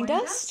just joined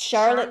us.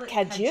 Charlotte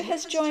Cadieux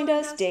has joined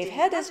us. Dave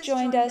Head has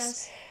joined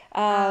us.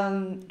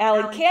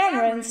 Alan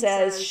Cameron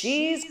says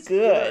she's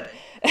good.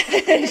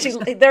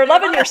 They're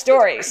loving your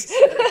stories.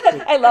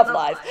 I love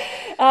live.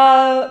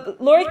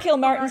 Lori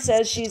Kilmartin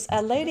says she's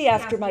a lady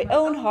after my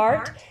own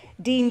heart.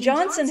 Dean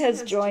Johnson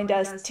has joined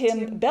us.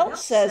 Tim Belch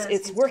says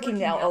it's working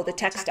now. Oh, the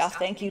tech stuff.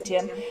 Thank you,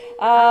 Tim.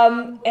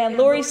 And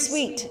Lori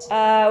Sweet,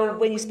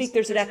 when you speak,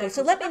 there's an echo.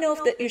 So let me know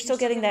if you're still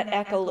getting that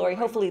echo, Lori.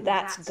 Hopefully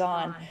that's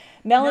gone.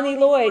 Melanie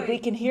Lloyd, we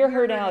can hear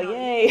her now.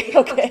 Yay.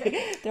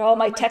 Okay. They're all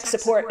my tech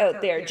support out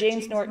there.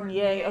 James Norton,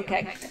 yay.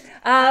 Okay.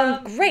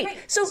 Great.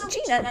 So,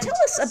 Gina, tell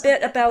us a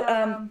bit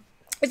about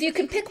if you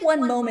can pick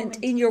one moment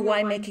in your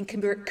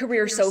winemaking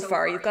career so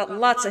far. You've got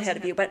lots ahead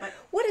of you, but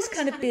what has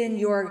kind of been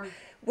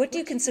what do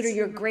you consider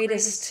your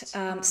greatest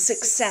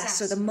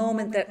success, or the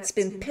moment that's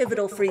been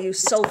pivotal for you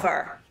so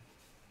far?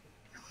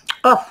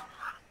 Oh,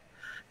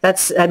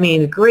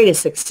 the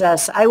greatest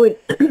success. I would,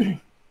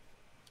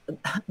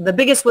 the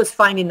biggest was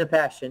finding the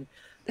passion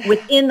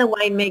within the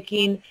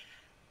winemaking.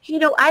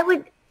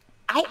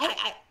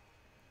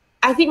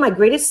 I think my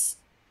greatest,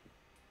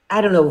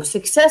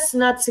 success,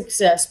 not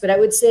success, but I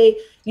would say,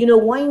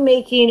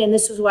 winemaking, and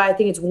this is why I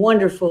think it's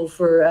wonderful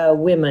for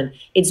women.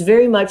 It's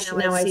very much,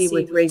 now I see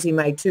with raising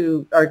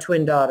our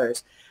twin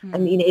daughters.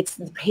 Mm-hmm. It's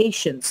the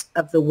patience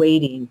of the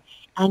waiting.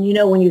 And,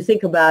 when you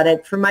think about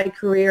it, for my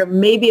career,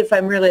 maybe if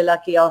I'm really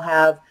lucky, I'll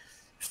have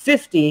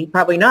 50,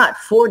 probably not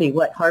 40,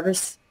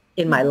 harvests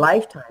in my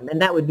lifetime.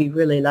 And that would be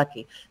really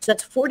lucky. So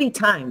that's 40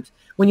 times.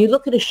 When you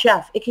look at a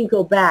chef, it can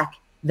go back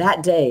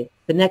that day,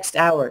 the next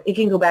hour. It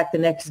can go back the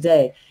next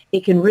day.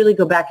 It can really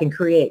go back and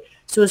create.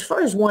 So as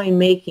far as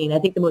winemaking, I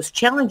think the most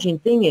challenging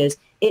thing is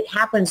it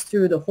happens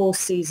through the whole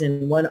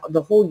season,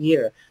 the whole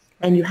year,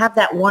 and you have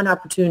that one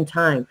opportune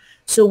time.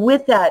 So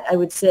with that, I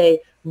would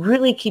say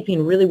really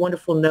keeping really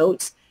wonderful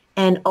notes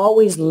and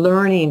always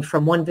learning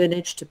from one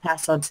vintage to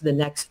pass on to the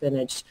next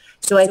vintage.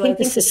 So I think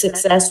the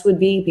success would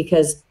be,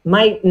 because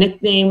my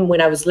nickname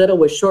when I was little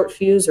was Short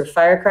Fuse or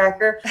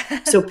Firecracker.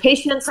 So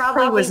patience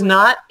probably was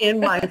not in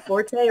my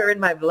forte or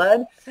in my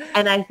blood.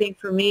 And I think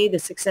for me, the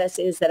success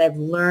is that I've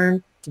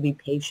learned to be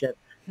patient,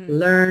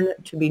 learn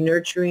to be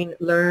nurturing,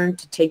 learn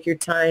to take your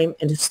time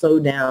and to slow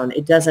down.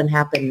 It doesn't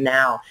happen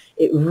now.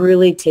 It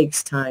really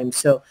takes time.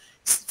 So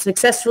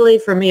successfully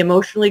for me,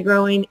 emotionally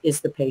growing is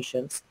the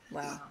patience.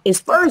 Wow. As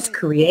far as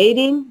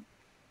creating,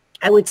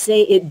 I would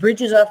say it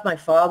bridges off my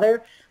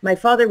father. My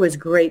father was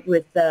great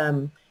with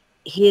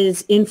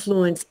his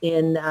influence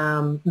in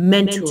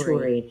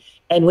mentoring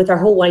and with our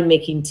whole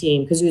winemaking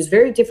team, because he was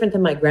very different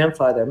than my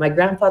grandfather. My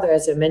grandfather,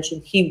 as I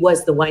mentioned, he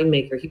was the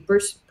winemaker.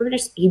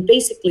 He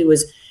basically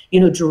was,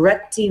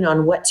 directing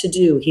on what to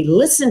do. He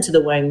listened to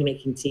the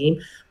winemaking team,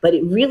 but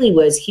it really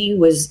was, he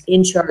was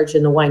in charge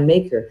and the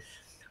winemaker.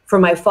 For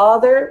my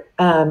father,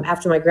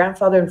 after my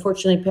grandfather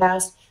unfortunately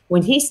passed,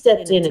 when he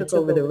stepped in and took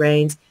over the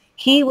reins,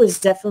 he was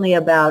definitely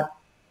about,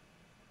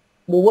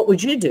 well, what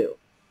would you do?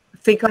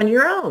 Think on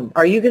your own.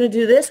 Are you going to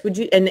do this? Would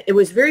you? And it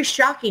was very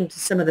shocking to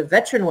some of the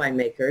veteran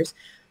winemakers.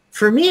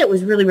 For me, it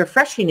was really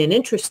refreshing and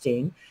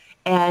interesting.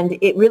 And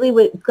it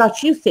really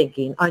got you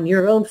thinking on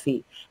your own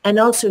feet. And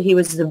also, he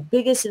was the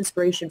biggest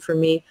inspiration for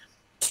me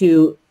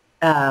to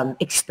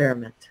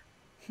experiment.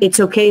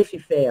 It's okay if you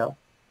fail.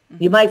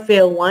 You might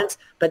fail once,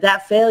 but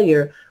that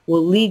failure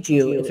will lead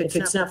you. If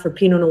it's not for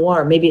Pinot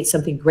Noir, maybe it's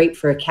something great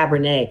for a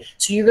Cabernet.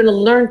 So you're going to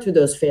learn through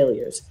those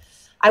failures.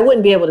 I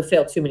wouldn't be able to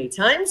fail too many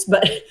times,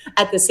 but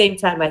at the same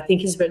time, I think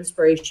he's been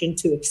inspiration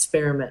to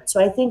experiment.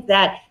 So I think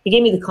that he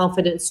gave me the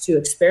confidence to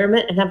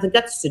experiment and have the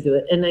guts to do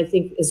it. And I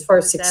think as far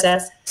as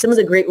success, some of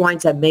the great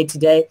wines I've made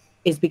today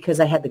is because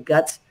I had the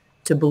guts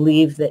to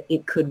believe that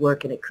it could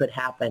work and it could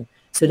happen.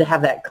 So to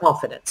have that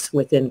confidence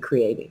within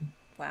creating.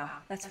 Wow,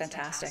 that's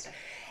fantastic.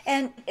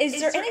 And is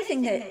there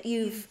anything that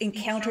you've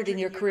encountered in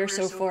your career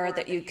so far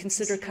that you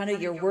consider kind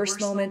of your worst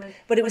moment,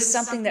 but it was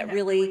something that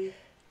really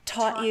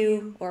taught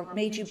you or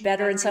made you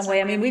better in some way?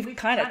 I mean, we've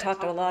kind of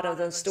talked a lot of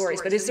those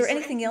stories, but is there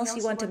anything else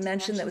you want to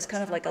mention that was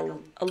kind of like a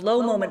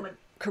low moment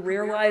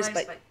career-wise,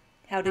 but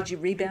how did you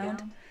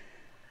rebound?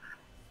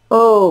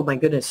 Oh, my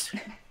goodness.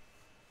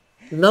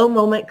 Low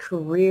moment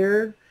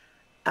career.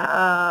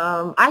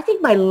 I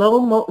think my low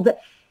moment,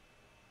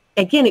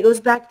 again, it goes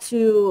back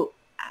to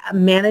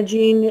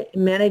managing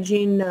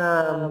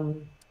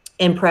and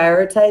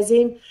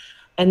prioritizing.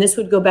 And this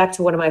would go back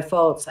to one of my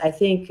faults. I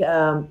think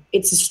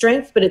it's a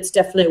strength, but it's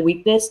definitely a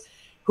weakness.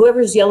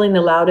 Whoever's yelling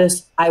the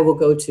loudest, I will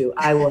go to.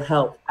 I will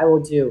help. I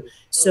will do.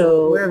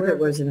 So wherever it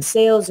was in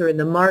sales or in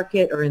the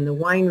market or in the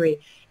winery,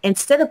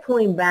 instead of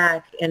pulling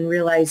back and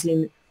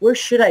realizing, where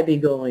should I be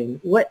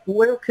going?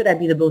 Where could I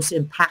be the most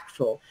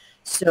impactful?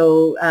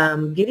 So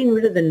getting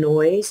rid of the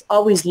noise,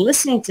 always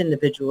listening to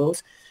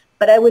individuals.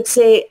 But I would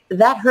say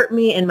that hurt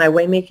me in my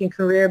winemaking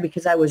career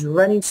because I was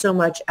running so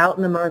much out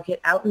in the market,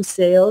 out in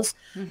sales,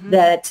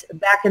 that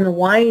back in the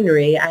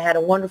winery, I had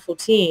a wonderful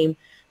team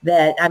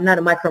that I'm not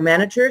a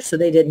micromanager, so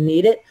they didn't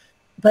need it.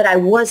 But I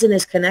wasn't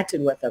as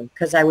connected with them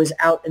because I was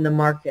out in the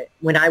market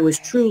when I was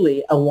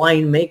truly a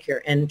winemaker,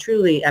 and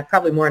truly, I'm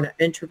probably more an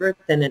introvert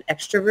than an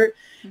extrovert,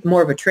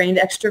 more of a trained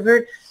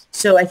extrovert.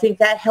 So I think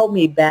that held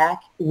me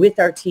back with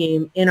our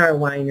team in our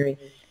winery.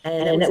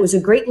 And it was a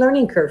great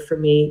learning curve for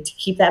me to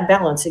keep that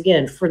balance,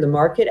 again, for the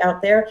market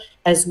out there,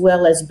 as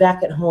well as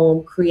back at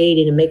home,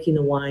 creating and making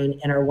the wine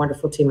and our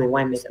wonderful team of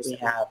winemakers that we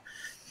have.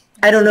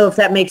 I don't know if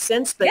that makes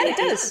sense, but Yeah, it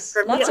does.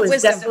 for me, Lots it of was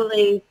wisdom.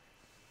 definitely,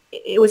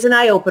 it was an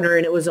eye-opener,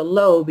 and it was a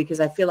low because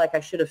I feel like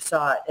I should have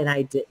saw it and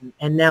I didn't.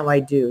 And now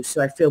I do.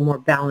 So I feel more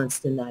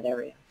balanced in that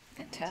area.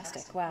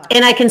 Fantastic. Wow.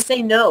 And I can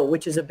say no,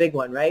 which is a big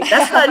one, right?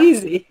 That's not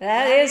easy.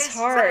 That is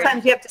hard.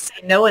 Sometimes you have to say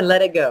no and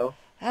let it go.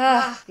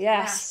 Ah,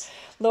 yes.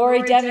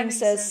 Lori Deming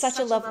says, such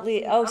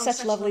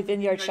lovely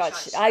vineyard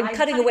shots. I'm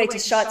cutting away to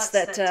shots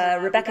that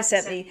Rebecca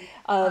sent me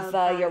of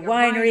your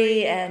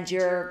winery and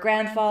your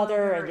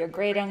grandfather and your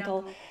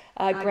great-uncle,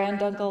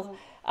 granduncle.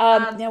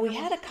 Now, we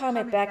had a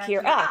comment back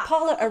here.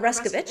 Paula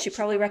Oreskovich, you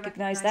probably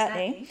recognize that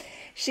name.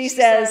 She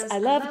says, I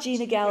love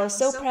Gina Gallo,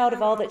 so proud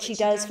of all that she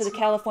does for the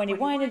California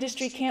wine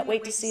industry. Can't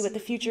wait to see what the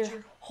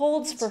future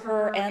holds for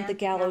her and the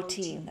Gallo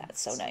team. That's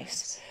so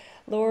nice.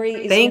 Lori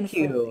is Thank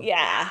you.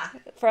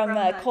 From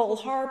Cole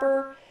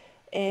Harbor.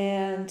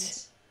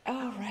 And,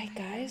 all right,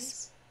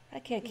 guys. I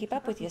can't keep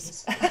up with you.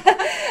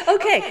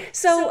 Okay,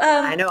 so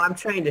I know I'm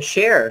trying to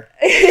share.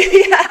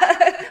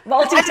 Yeah,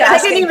 multitasking. I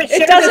didn't even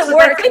share it doesn't this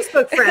work. with my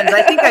Facebook friends.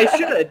 I think I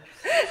should.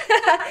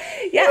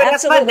 Yeah, That's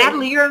absolutely. fun.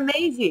 Natalie, you're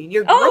amazing.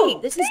 You're Oh,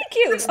 great. This is thank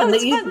you. awesome Oh, that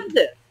it's you fun. did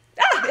this.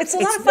 It's a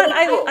lot of fun.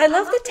 really cool. I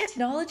love the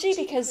technology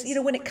because,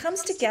 when it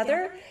comes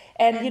together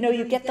and,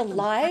 you get the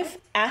live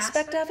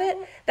aspect of it,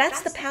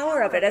 that's the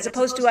power of it, as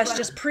opposed to us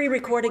just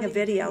pre-recording a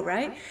video,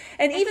 right?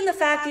 And even the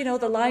fact,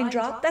 the line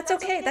drop, that's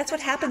okay. That's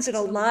what happens in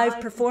a live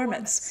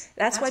performance.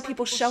 That's why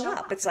people show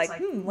up. It's like,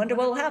 wonder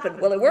what'll happen.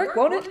 Will it work?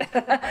 Won't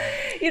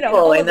it?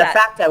 All And of the that.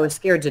 fact I was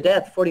scared to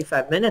death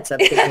 45 minutes, I'm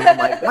thinking, oh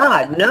my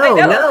God, no,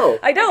 no.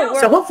 I know.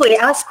 So hopefully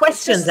ask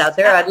questions out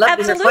there. I'd love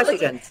to hear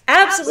questions.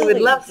 Absolutely. We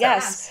would love some.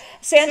 Yes.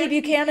 Sandy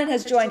Buchanan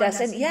has joined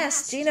us. And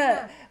yes,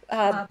 Gina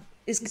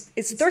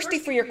is thirsty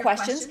for your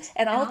questions.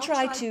 And I'll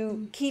try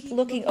to keep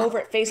looking over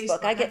at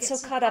Facebook. I get so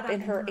caught up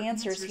in her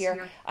answers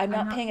here. I'm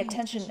not paying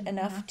attention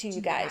enough to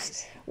you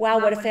guys. Wow,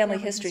 what a family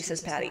history,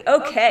 says Patty.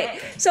 Okay.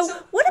 So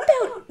what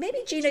about, maybe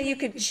Gina, you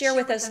could share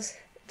with us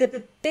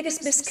the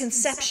biggest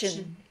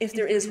misconception, if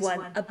there is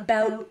one,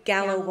 about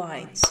Gallo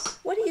wines.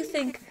 What do you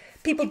think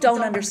people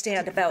don't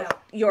understand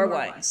about your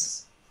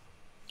wines?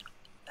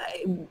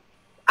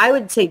 I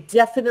would say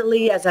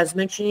definitely, as I was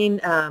mentioning,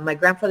 my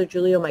grandfather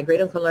Julio, my great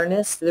uncle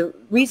Ernest, the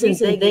reason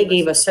They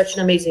gave us such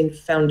an amazing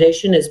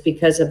foundation is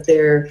because of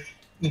their,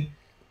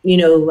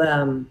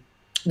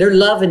 their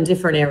love in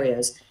different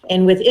areas.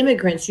 And with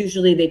immigrants,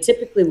 usually they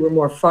typically were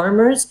more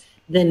farmers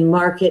than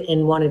market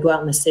and want to go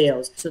out in the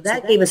sales. So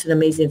that gave us an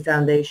amazing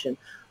foundation.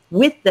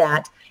 With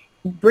that,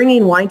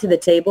 bringing wine to the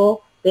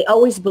table, they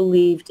always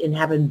believed in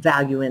having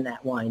value in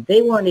that wine.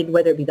 They wanted,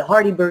 whether it be the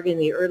Hardyburg in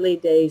the early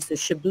days, the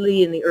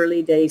Chablis in the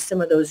early days,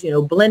 some of those,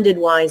 blended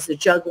wines, the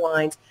jug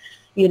wines,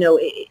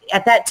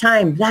 at that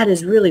time, that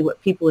is really what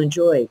people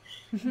enjoyed.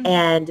 Mm-hmm.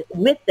 And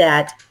with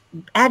that,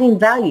 adding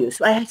value.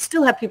 So I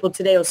still have people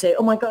today who say,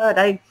 oh my God,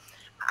 I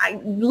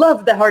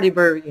love the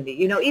Hardyburg,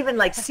 even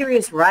like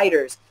serious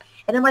writers.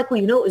 And I'm like,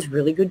 well, it was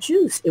really good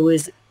juice. It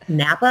was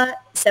Napa,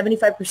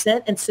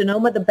 75%, and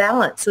Sonoma, the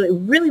balance. So it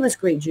really was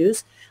great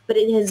juice, but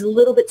it is a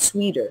little bit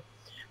sweeter.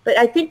 But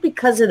I think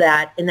because of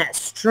that and that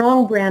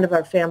strong brand of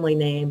our family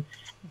name,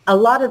 a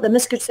lot of the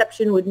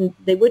misconception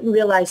they wouldn't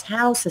realize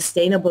how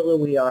sustainable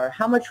we are,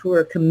 how much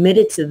we're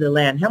committed to the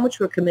land, how much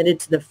we're committed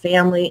to the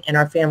family and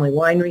our family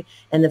winery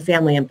and the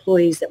family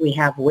employees that we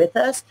have with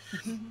us.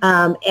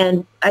 Mm-hmm.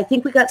 And I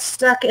think we got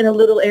stuck in a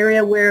little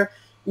area where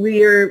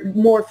we're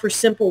more for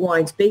simple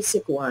wines,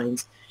 basic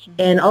wines. Mm-hmm.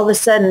 And all of a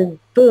sudden,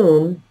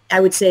 boom, I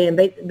would say,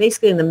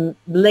 basically in the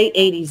late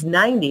 80s,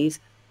 90s,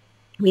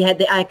 we had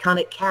the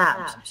iconic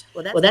cabs.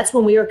 Well, that's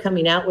when we were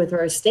coming out with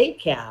our estate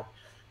cab.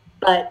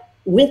 But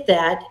with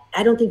that,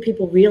 I don't think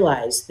people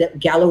realized that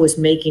Gallo was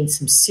making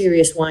some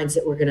serious wines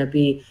that were going to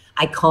be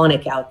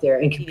iconic out there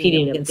and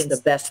competing against the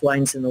best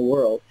wines in the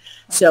world.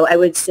 So I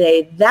would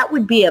say that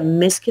would be a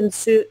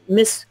misconceived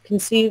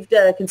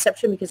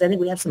conception, because I think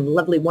we have some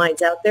lovely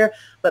wines out there,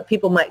 but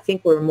people might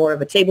think we're more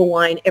of a table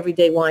wine,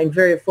 everyday wine,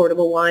 very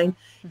affordable wine.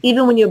 Mm-hmm.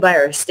 Even when you buy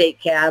our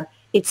estate cab,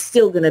 it's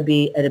still going to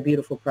be at a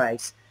beautiful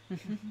price.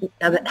 Mm-hmm.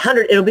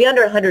 It'll be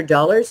under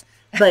 $100,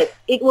 but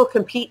it will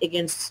compete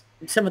against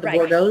some of the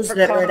Bordeaux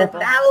that are at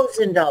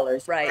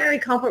 $1,000. Right. Very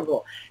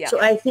comparable. Yeah. So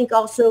I think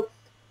also,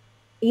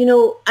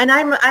 and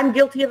I'm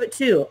guilty of it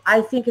too.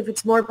 I think if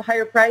it's more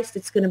higher priced,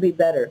 it's going to be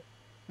better.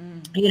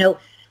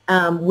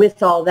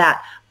 With all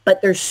that.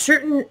 But there's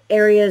certain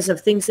areas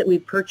of things that we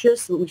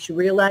purchase that we should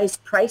realize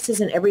price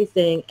isn't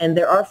everything. And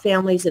there are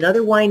families and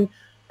other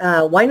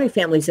winery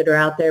families that are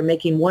out there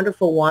making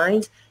wonderful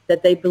wines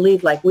that they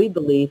believe, like we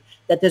believe,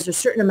 that there's a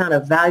certain amount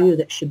of value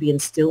that should be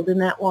instilled in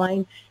that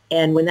wine.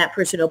 And when that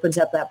person opens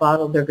up that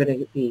bottle, they're going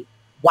to be,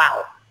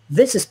 wow,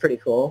 this is pretty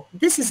cool.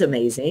 This is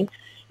amazing.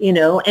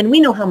 And we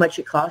know how much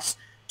it costs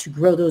to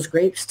grow those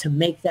grapes, to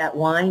make that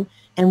wine.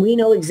 And we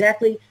know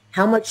exactly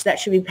how much that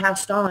should be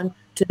passed on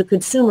to the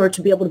consumer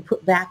to be able to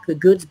put back the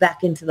goods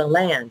back into the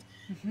land.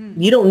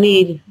 You don't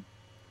need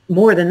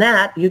more than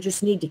that. You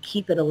just need to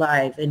keep it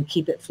alive and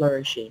keep it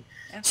flourishing.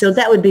 Absolutely. So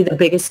that would be the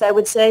biggest, I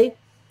would say,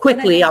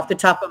 quickly off the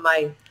top of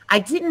my,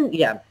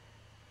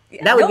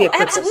 that would be a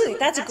quick absolutely.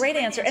 That's a great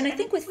answer. And I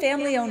think with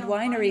family-owned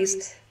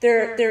wineries,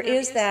 there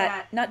is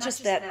that, not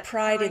just that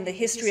pride in the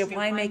history of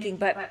winemaking,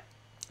 but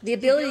the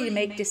ability to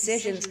make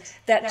decisions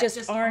that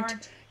just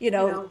aren't,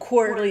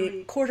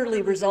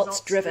 quarterly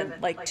results driven,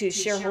 like to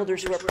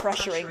shareholders who are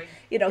pressuring,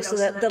 so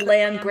that the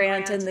land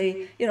grant and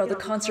the, the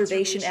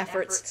conservation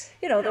efforts,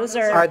 those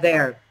are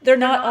there. They're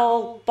not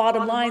all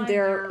bottom line.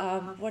 They're,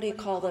 what do you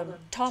call them?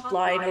 Top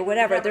line or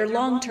whatever. They're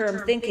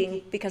long-term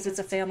thinking because it's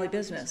a family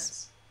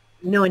business.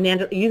 No, and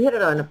Nando, you hit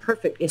it on a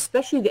perfect,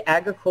 especially the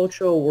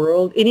agricultural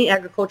world, any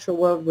agricultural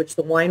world, which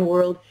the wine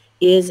world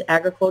is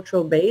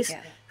agricultural based,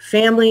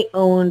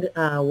 family-owned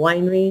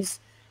wineries,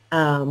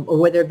 or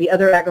whether it be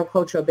other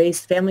agricultural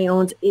based,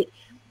 family-owned, it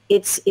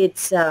is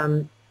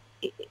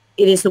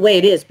the way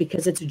it is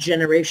because it's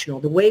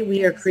generational. The way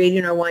we are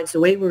creating our wines,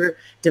 the way we're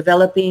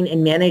developing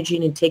and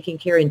managing and taking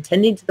care and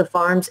tending to the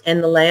farms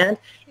and the land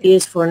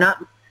is for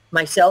not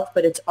myself,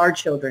 but it's our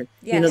children,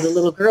 the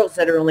little girls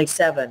that are only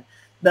 7.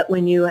 But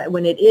when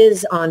it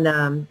is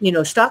on,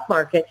 stock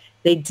market,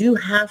 they do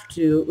have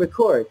to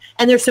record.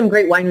 And there's some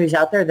great wineries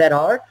out there that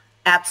are,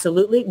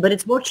 absolutely, but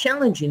it's more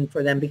challenging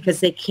for them because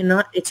they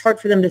cannot, it's hard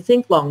for them to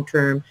think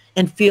long-term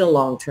and feel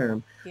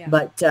long-term. Yeah.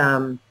 But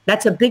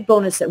that's a big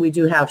bonus that we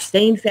do have.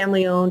 Staying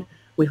family-owned,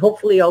 we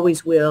hopefully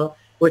always will.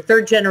 We're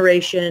 3rd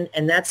generation,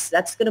 and that's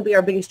going to be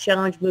our biggest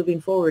challenge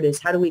moving forward is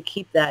how do we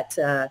keep that,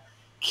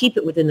 keep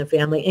it within the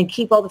family and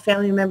keep all the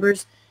family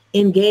members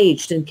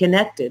engaged and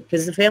connected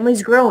because the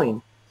family's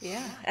growing.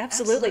 Yeah,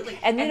 absolutely.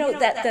 And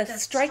that the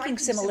striking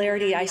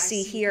similarity I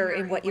see here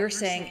in what you're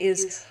saying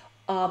is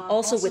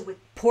also with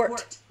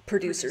port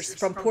producers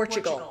from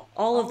Portugal.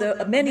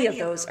 Many of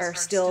those are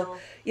still,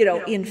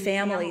 in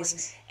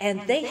families,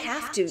 and they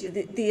have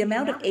to. The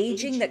amount of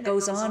aging that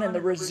goes on and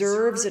the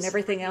reserves and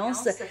everything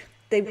else,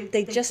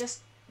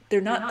 they're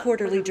not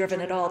quarterly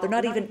driven at all. They're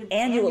not even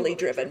annually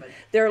driven.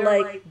 They're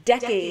like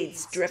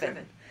decades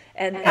driven.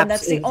 And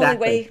that's the only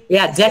way.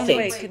 Yeah,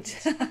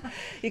 decades.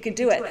 You can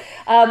do it.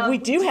 We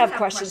do have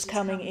questions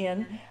coming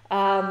in.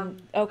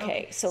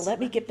 Okay, so let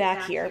me get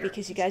back here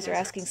because you guys are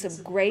asking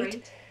some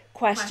great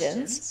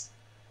questions.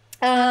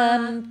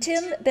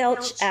 Tim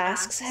Belch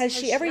asks, has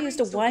she ever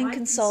used a wine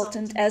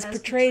consultant as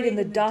portrayed in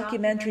the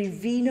documentary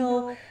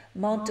Vino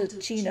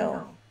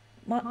Montalcino?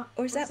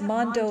 Or is that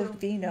Mondo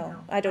Vino?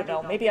 I don't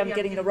know. Maybe I'm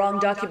getting the wrong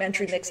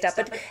documentary mixed up.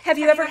 But have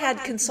you ever had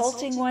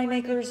consulting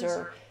winemakers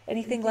or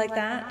anything like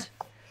that?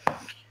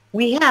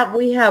 We have.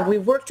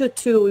 We've worked with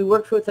 2. We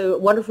worked with a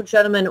wonderful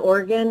gentleman in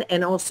Oregon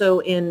and also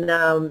in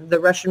the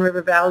Russian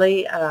River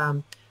Valley,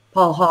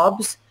 Paul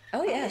Hobbs.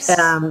 Oh, yes.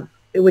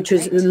 Which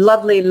is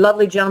lovely,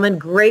 lovely gentleman,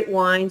 great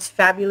wines,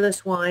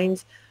 fabulous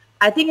wines.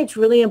 I think it's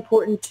really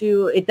important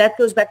that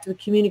goes back to the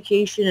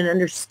communication and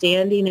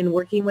understanding and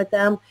working with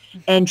them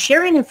and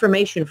sharing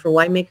information for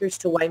winemakers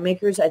to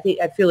winemakers.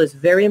 I feel is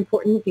very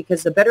important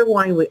because the better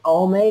wine we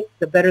all make,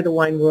 the better the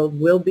wine world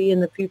will be in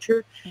the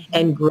future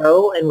and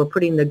grow. And we're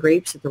putting the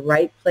grapes at the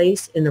right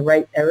place in the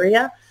right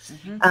area.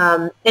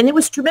 And it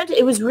was tremendous.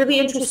 It was really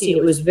interesting.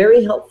 It was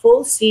very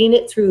helpful seeing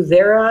it through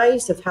their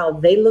eyes of how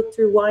they look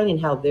through wine and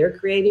how they're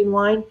creating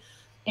wine.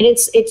 And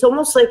it's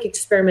almost like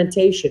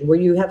experimentation where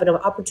you have an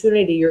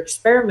opportunity, you're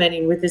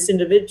experimenting with this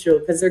individual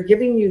because they're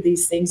giving you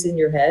these things in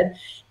your head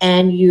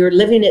and you're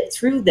living it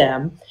through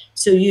them.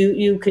 So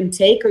you can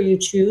take or you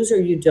choose or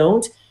you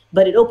don't,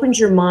 but it opens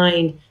your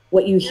mind.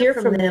 What you hear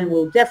from them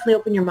will definitely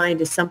open your mind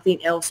to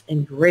something else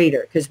and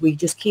greater because we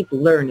just keep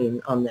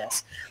learning on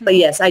this. But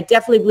yes, I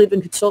definitely believe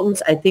in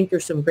consultants. I think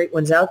there's some great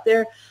ones out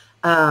there.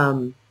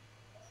 And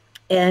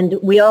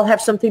we all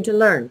have something to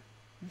learn.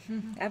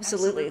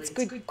 Absolutely. It's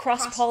good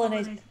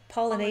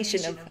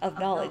cross-pollination of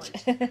knowledge.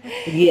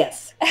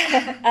 Yes.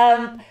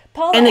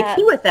 Paula, and the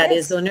key with that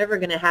is they're never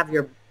going to have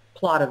your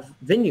plot of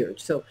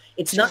vineyards. So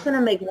it's not going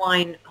to make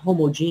wine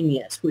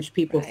homogeneous, which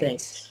people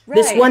think.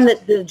 This one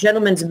that the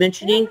gentleman's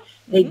mentioning,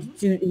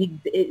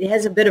 it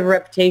has a bit of a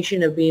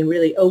reputation of being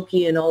really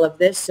oaky and all of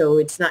this. So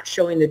it's not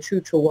showing the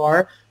true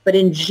terroir. But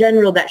in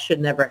general, that should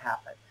never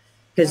happen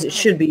because it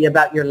should be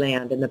about your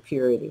land and the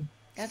purity.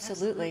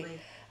 Absolutely.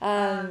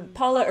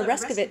 Paula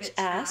Oreskovich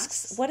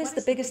asks, what is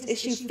the biggest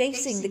issue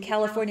facing the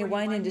California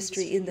wine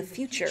industry in the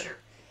future?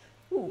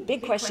 Ooh,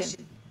 big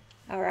question.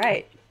 All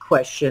right.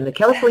 Question. The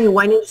California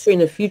wine industry in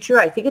the future,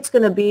 I think it's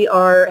going to be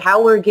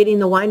how we're getting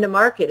the wine to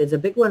market is a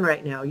big one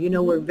right now.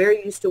 We're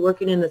very used to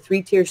working in the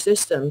 3-tier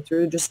system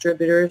through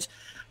distributors,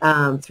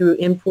 through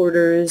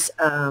importers.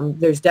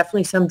 There's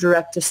definitely some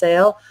direct to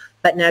sale.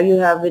 But now you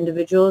have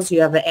individuals,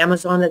 you have an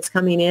Amazon that's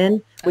coming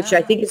in, which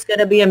I think is going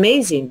to be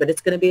amazing, but it's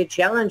going to be a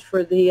challenge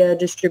for the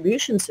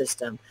distribution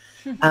system.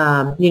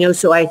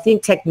 So I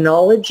think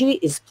technology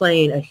is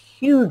playing a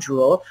huge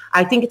role.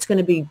 I think it's going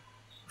to be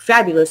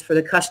fabulous for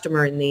the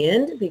customer in the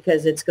end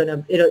because it's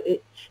going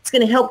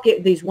to help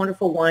get these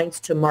wonderful wines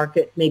to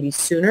market maybe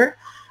sooner.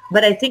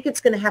 but I think it's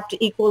going to have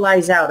to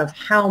equalize out of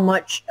how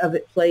much of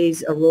it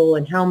plays a role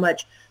and how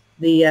much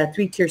the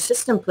three-tier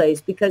system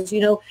plays, because,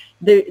 you know,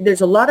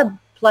 there's a lot of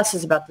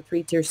pluses about the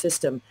three-tier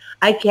system.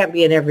 I can't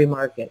be in every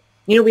market.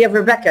 You know, we have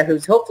Rebecca,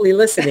 who's hopefully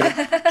listening.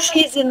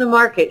 She's in the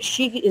market.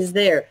 She is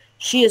there.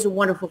 She is a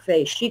wonderful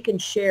face. She can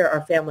share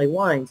our family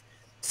wines.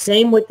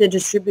 Same with the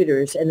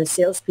distributors and the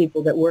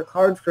salespeople that work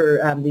hard for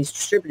these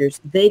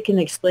distributors. They can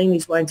explain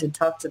these wines and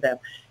talk to them.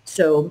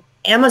 So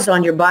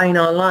Amazon, you're buying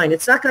online.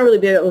 It's not going to really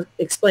be able to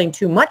explain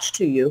too much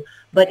to you,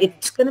 but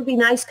it's going to be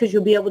nice because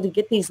you'll be able to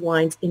get these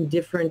wines in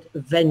different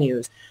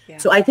venues. Yeah.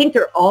 So I think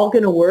they're all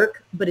going to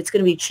work, but it's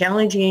going to be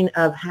challenging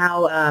of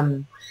how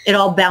it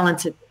all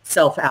balances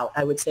itself out,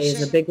 I would say,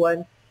 is a big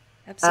one.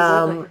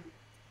 Absolutely.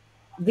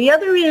 The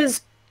other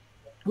is,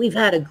 we've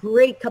had a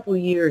great couple of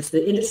years.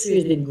 The industry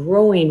has been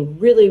growing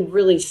really,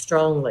 really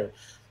strongly.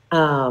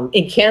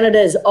 In Canada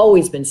has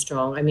always been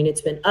strong. I mean,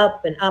 it's been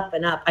up and up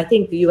and up. I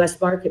think the U.S.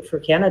 market for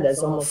Canada is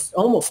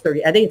almost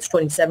 30. I think it's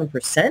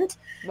 27%.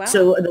 Wow.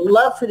 So the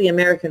love for the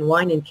American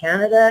wine in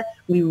Canada,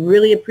 we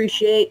really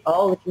appreciate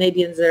all the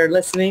Canadians that are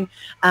listening.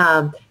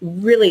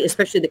 Really,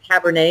 especially the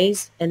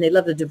Cabernets, and they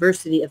love the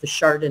diversity of the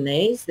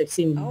Chardonnays. They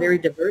seem very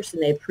diverse,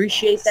 and they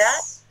appreciate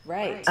that.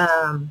 Right.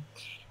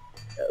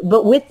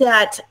 But with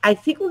that, I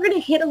think we're going to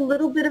hit a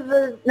little bit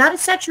of not a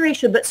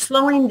saturation, but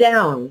slowing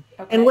down.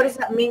 Okay. And what does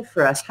that mean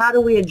for us? How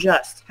do we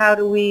adjust? How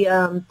do we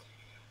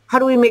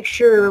make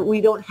sure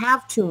we don't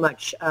have too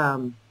much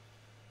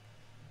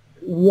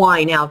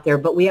wine out there,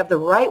 but we have the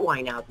right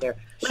wine out there?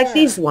 Sure. Like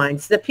these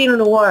wines, the Pinot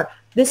Noir.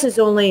 This is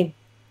only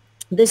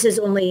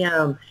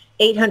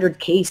 800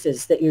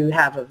 cases that you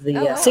have of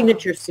the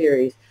Signature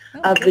Series.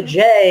 Of the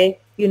J,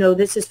 you know,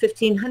 this is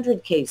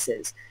 1,500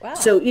 cases. Wow.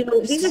 So, you know,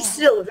 these are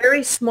still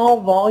very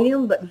small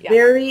volume, but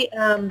very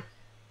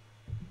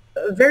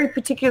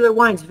particular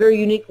wines, very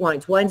unique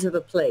wines of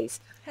a place.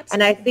 Absolutely.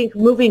 And I think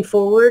moving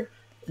forward,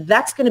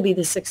 that's going to be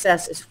the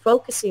success, is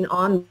focusing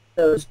on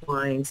those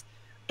wines.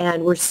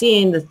 And we're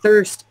seeing the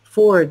thirst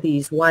for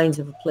these wines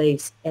of a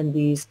place and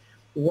these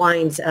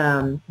wines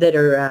that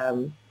are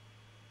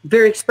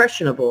very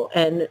expressionable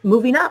and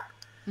moving up.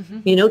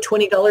 Mm-hmm. You know,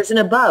 $20 and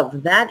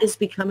above. That is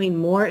becoming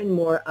more and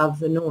more of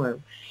the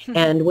norm. Mm-hmm.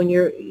 And when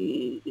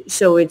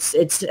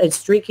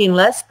it's drinking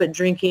less, but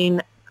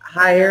drinking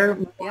higher,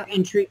 more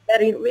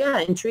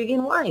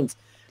intriguing wines.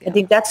 Yeah. I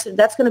think that's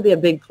going to be a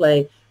big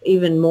play,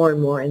 even more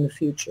and more in the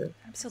future.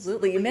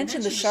 Absolutely. You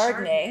mentioned the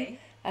Chardonnay.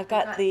 I've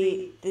got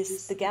the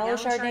Gallo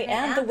Chardonnay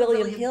and the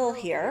William Hill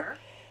here,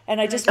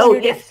 and I just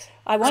wondered if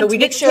I want to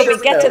make sure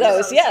we get to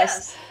those.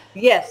 Yes.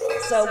 Yes.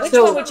 So which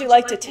one would you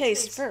like to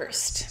taste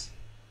first?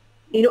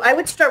 You know, I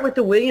would start with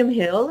the William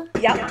Hill.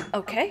 Yeah.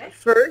 Okay.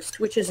 First,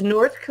 which is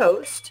North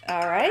Coast.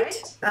 All right.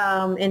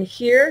 And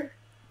here,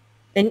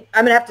 and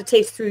I'm going to have to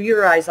taste through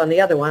your eyes on the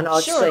other one. I'll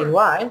explain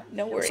why.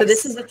 No worries. So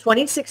this is the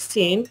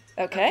 2016.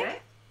 Okay.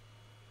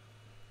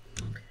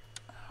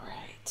 All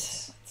right.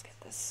 Let's get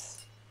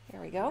this.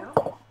 Here we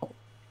go.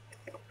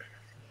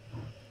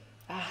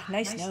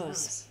 Nice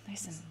nose.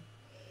 Nice and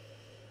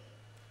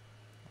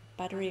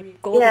buttery,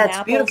 golden apples. Yeah,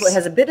 it's beautiful. It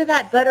has a bit of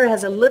that butter. It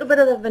has a little bit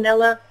of the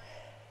vanilla.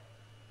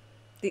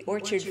 The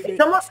orchard fruit.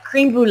 It's almost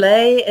creme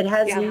brulee. It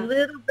has a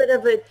little bit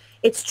of it.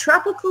 It's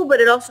tropical, but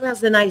it also has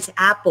the nice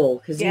apple,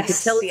 because you can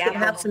tell it's going to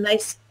have some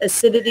nice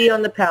acidity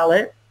on the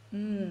palate.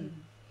 Mm.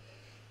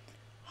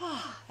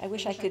 Oh, I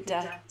wish I could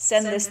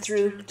send this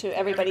through to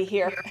everybody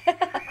here.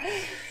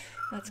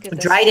 Let's get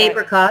this dried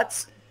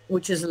apricots,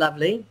 which is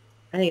lovely.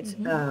 I think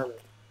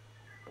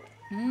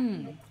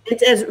it's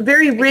it's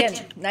very rich.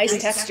 Again, nice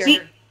texture.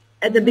 Sweet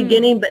at the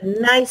beginning, but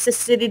nice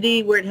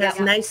acidity where it has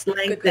nice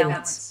length. Good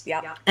balance.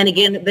 And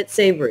again, a bit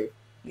savory.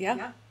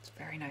 Yeah, it's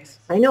very nice.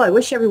 I know. I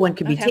wish everyone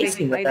could be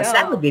tasting with us.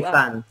 That would be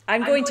fun.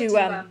 I'm going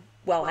to,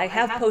 I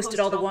have posted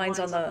all the wines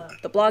on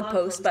the blog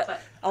post,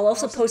 but I'll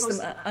also post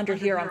them under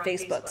here on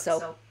Facebook.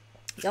 So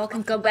y'all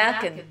can go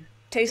back and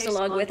taste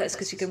along with us,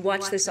 because you can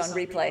watch this on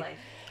replay.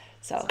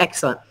 So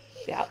excellent.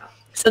 Yeah.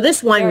 So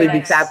this wine would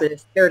be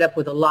fabulous, paired up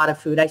with a lot of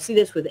food. I see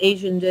this with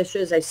Asian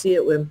dishes. I see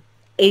it with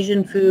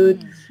Asian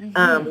food,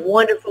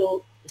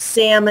 wonderful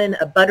salmon,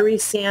 a buttery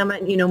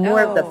salmon, you know,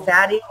 more of the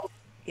fatty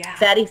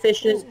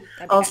fishes.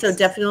 Also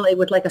definitely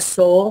with like a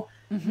sole,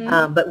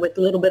 but with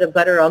a little bit of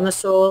butter on the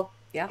sole.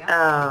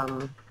 Yeah.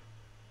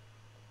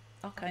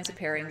 All kinds of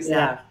pairings.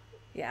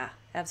 Yeah,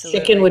 absolutely.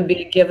 Chicken would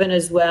be a given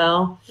as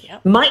well.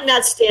 Yep. Might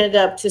not stand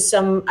up to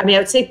some, I mean, I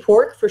would say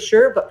pork for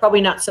sure, but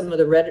probably not some of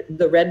the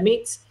red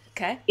meats.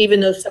 Okay. Even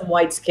though some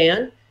whites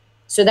can.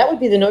 So that would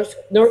be the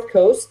North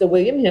Coast, the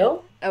William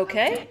Hill.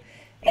 Okay.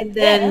 And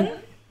then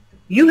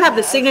you have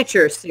the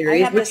Signature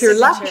Series, which you're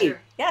lucky.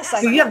 Yes, so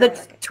you have the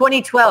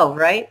 2012,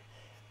 right?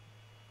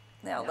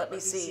 Now let me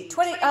see.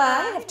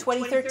 I have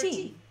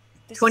 2013.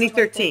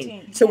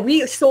 2013. So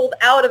we sold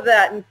out of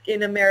that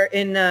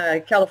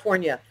in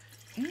California.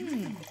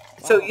 Wow.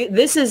 So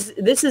this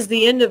is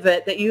the end of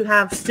it that you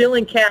have still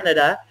in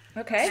Canada.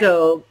 Okay.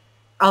 So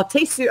I'll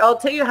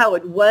tell you how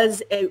it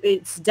was.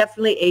 It's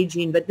definitely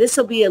aging, but this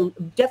will be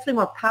definitely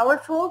more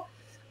powerful.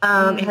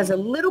 It has a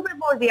little bit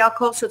more of the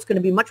alcohol, so it's going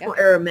to be much more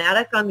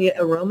aromatic on the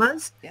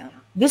aromas. Yeah.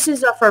 This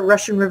is off our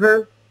Russian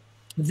River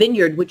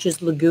vineyard, which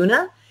is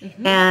Laguna.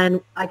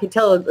 And I can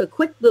tell a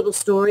quick little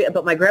story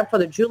about my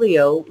grandfather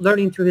Giulio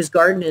learning through his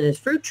garden and his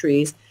fruit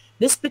trees.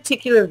 This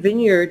particular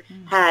vineyard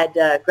had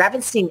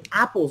Gravenstein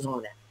apples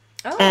on it.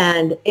 Oh.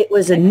 And it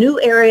was a new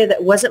area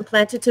that wasn't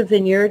planted to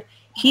vineyard.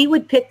 He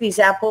would pick these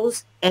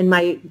apples, and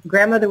my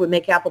grandmother would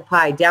make apple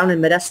pie down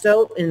in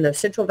Modesto in the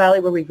Central Valley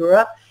where we grew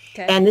up.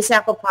 Okay. And this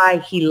apple pie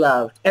he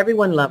loved.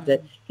 Everyone loved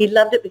it. He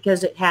loved it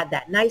because it had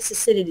that nice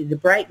acidity, the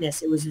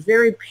brightness. It was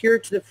very pure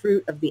to the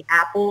fruit of the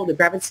apple, the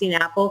Gravenstein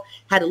apple.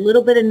 Had a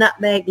little bit of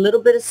nutmeg, a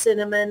little bit of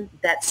cinnamon,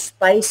 that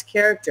spice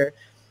character.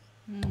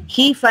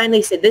 He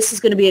finally said, this is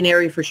going to be an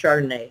area for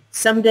Chardonnay.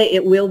 Someday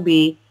it will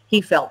be,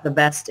 he felt, the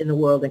best in the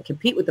world and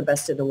compete with the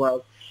best in the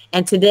world.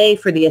 And today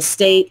for the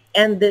estate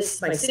and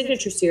this, My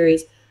signature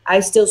series, I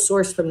still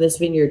source from this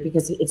vineyard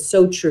because it's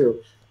so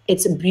true.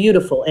 It's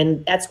beautiful.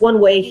 And that's one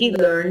way he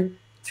learned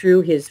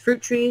through his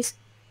fruit trees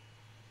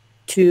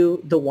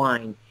to the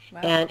wine.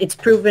 Wow. And it's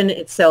proven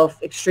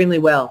itself extremely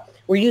well.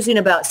 We're using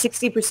about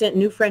 60%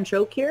 new French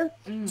oak here.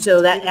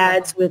 So that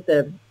adds with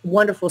a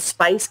wonderful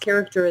spice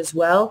character as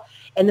well.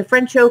 And the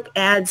French oak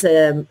adds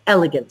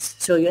elegance.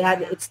 So you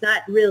have, it's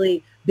not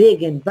really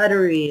big and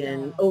buttery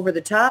and over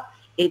the top.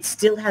 It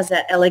still has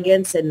that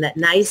elegance and that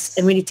nice.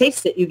 And when you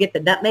taste it, you get the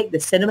nutmeg, the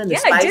cinnamon, the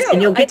spice, I do.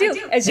 and you'll get,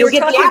 As you were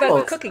get the talking about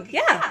apples. cooking,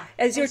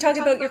 as you were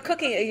talking about your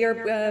cooking, your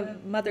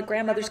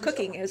grandmother's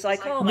cooking, it's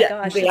like, oh my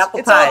gosh, the apple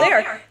it's all pie.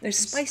 there. There's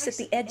spice at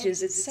the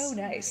edges. It's so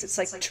nice. It's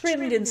like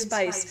trimmed in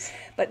spice,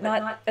 but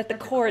not at the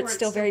core. It's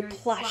still very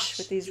plush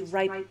with these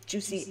ripe,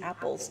 juicy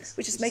apples,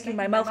 which is making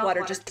my mouth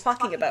water just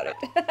talking about it.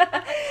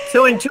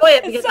 So enjoy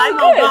it because so I'm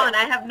all good. gone.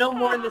 I have no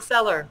more in the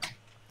cellar.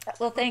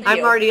 Well, thank you.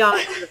 I'm already on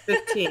to the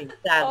 15,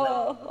 sadly.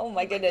 Oh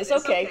my goodness.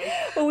 Okay.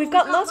 Well, we've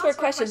got lots more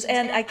questions,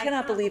 and I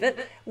cannot believe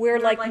it. We're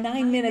like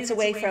 9 minutes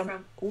away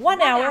from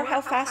 1 hour. How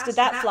fast did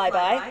that fly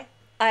by?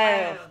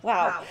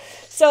 Wow.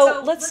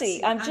 So let's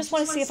see. I just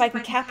want to see if I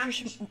can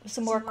capture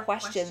some more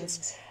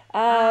questions.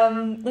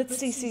 Let's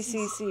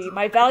see.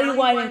 My value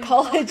wine in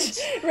college,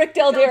 Rick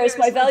Delderis,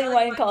 my value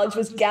wine in college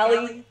was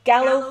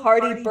Gallo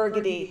Hardy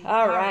Burgundy.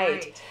 All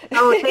right.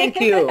 Oh,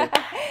 thank you.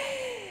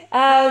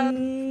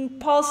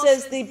 Paul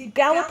says the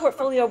Gallo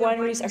portfolio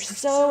wineries are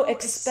so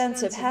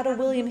expensive. Had a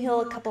William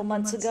Hill a couple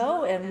months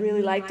ago and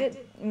really liked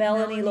it.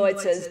 Melanie Lloyd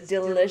says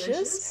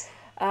delicious.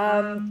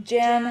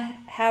 Jan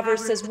Haver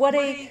says, what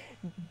a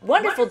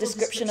wonderful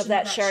description of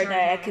that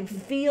Chardonnay. I can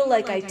feel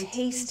like I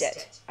taste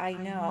it. I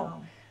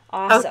know.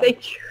 Awesome. Oh,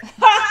 thank you.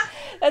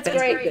 That's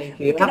great. Thank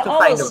you. You have to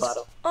find a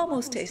bottle.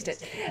 Almost taste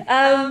it.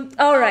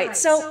 All right.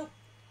 So,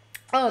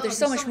 there's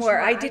so much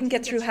more. I didn't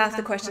get through half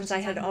the questions I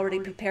had already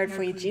prepared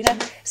for you, Gina.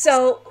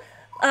 So,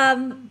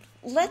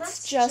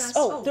 let's just,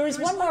 there is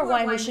one more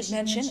wine we should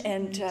mention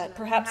and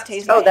perhaps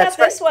taste. Oh, that's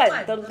this one,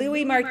 the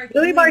Louis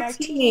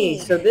Martini.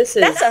 So this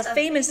is... That's a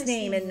famous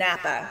name in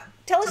Napa.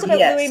 Tell us about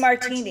Louis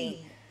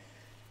Martini.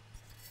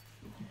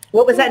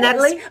 What was that,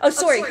 Natalie? Oh,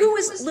 sorry. Who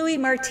was Louis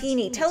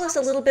Martini? Tell us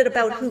a little bit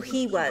about who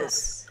he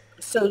was.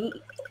 So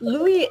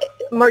Louis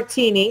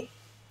Martini,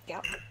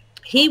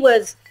 he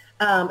was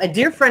a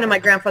dear friend of my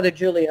grandfather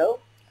Giulio.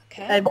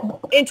 Okay. An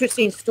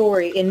interesting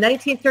story. In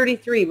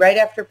 1933, right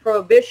after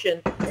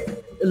Prohibition,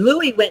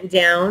 Louis went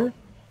down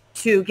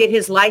to get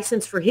his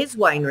license for his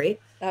winery.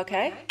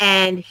 Okay.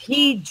 And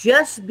he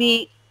just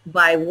beat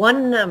by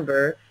one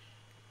number.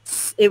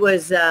 It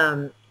was,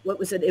 what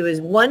was it? It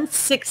was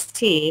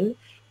 116.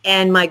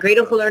 And my great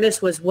uncle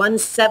Ernest was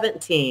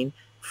 117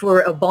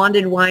 for a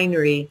bonded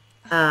winery,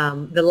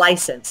 the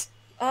license.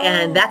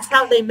 And that's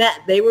how they met.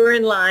 They were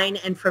in line,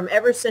 and from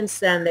ever since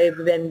then,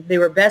 they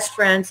were best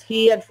friends.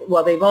 They've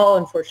all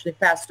unfortunately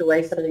passed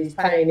away, some of these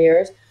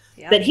pioneers.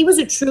 Yeah. But he was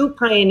a true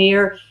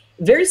pioneer,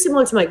 very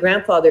similar to my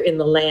grandfather in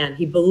the land.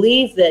 He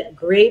believed that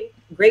great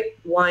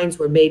wines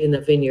were made in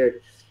the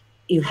vineyard.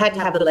 You had to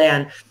have the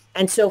land.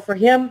 And so for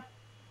him,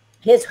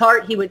 his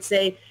heart, he would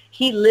say,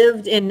 he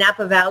lived in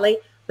Napa Valley,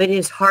 but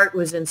his heart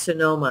was in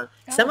Sonoma.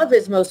 Some of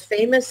his most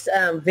famous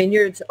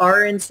vineyards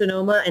are in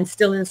Sonoma and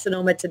still in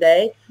Sonoma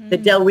today. The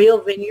Del Rio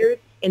vineyard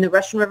in the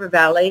Russian River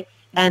Valley.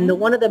 And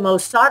one of the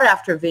most sought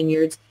after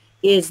vineyards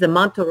is the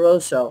Monte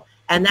Rosso.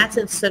 And that's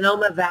in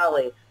Sonoma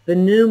Valley, the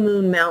New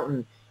Moon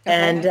Mountain.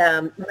 And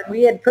when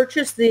we had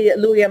purchased the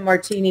Louis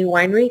Martini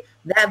winery,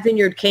 that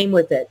vineyard came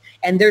with it.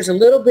 And there's a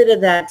little bit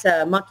of that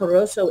Monte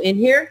Rosso in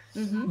here.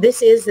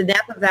 This is the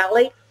Napa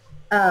Valley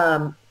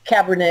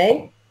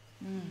Cabernet.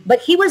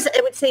 But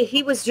I would say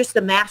he was just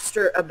a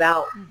master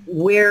about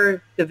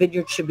where the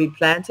vineyard should be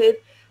planted.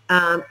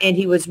 And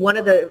he was one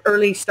of the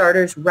early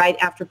starters right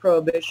after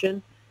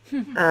Prohibition.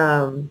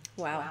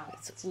 Wow,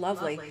 it's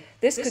lovely.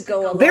 This could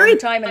go a long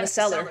time in the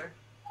cellar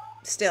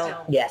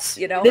still. Yes.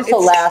 You know, this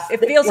will last. It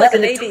feels like a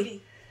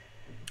baby.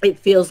 It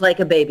feels like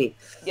a baby.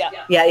 Yeah.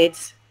 Yeah,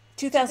 it's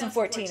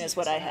 2014 is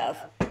what I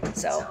have.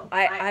 So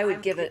I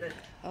would give it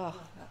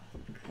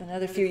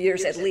another few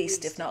years at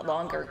least, if not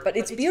longer. But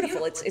it's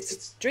beautiful.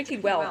 It's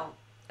drinking well.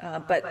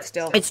 but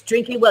still. It's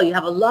drinking well. You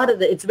have a lot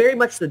of it's very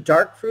much the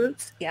dark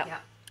fruits. Yeah.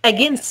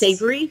 Again,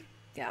 savory.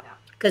 Yeah.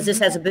 Because this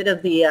has a bit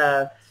of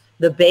the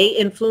bay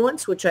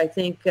influence, which I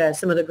think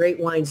some of the great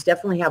wines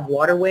definitely have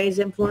waterways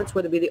influence,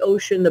 whether it be the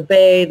ocean, the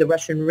bay, the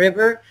Russian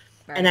River.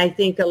 Right. And I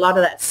think a lot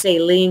of that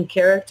saline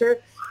character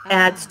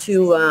adds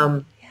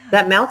to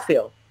that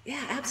mouthfeel.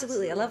 Yeah,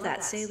 absolutely. I love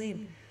that,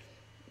 saline.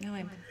 Now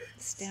I'm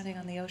standing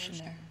on the ocean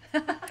there.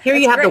 Here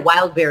you have the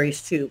wild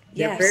berries too.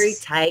 They're Yes. very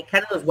tight,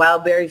 kind of those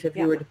wild berries. If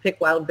you were to pick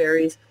wild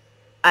berries,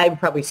 I'm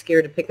probably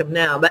scared to pick them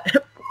now.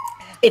 But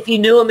if you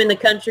knew them in the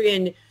country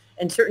and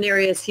in certain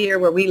areas here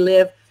where we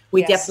live,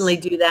 we definitely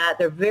do that.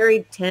 They're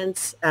very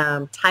tense,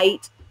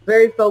 tight,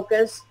 very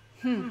focused.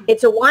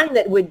 It's a wine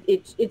that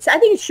it's I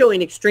think it's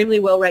showing extremely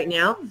well right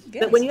now.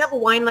 Yes. But when you have a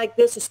wine like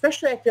this,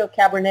 especially I feel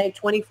Cabernet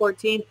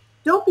 2014,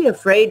 don't be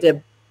afraid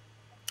to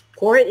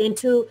pour it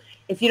into,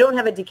 if you don't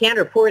have a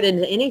decanter, pour it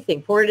into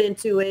anything. Pour it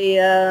into a,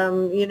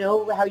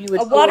 how you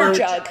would a water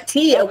jug.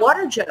 Tea, a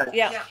water jug.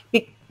 Yeah.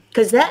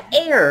 Because that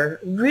air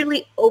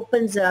really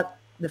opens up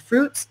the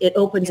fruits. It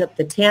opens up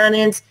the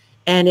tannins.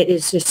 And it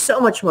is just so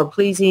much more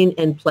pleasing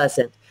and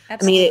pleasant.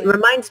 Absolutely. I mean, it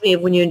reminds me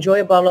of when you enjoy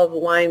a bottle of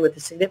wine with a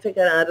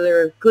significant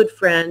other, good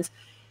friends,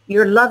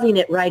 you're loving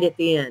it right at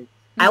the end.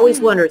 I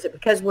always wonder, is it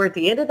because we're at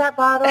the end of that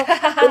bottle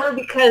or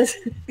because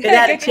it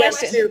had a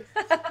chance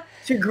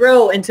to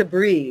grow and to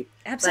breathe?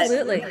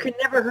 Absolutely. But you could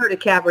never hurt a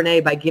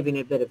Cabernet by giving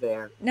it a bit of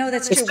air. No,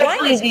 that's true.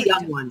 Especially the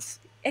young ones.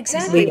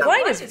 Exactly.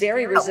 Wine is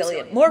very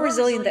resilient, more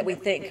resilient than we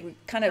think. We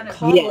kind of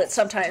coddle it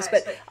sometimes,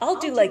 but I'll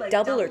do like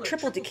double or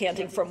triple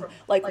decanting from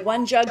like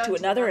one jug to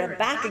another and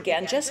back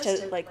again just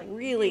to like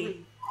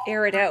really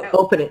air it out.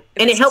 Open it.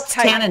 And it helps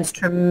tight. tannins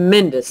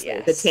tremendously,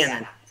 Yes. the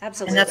tannin.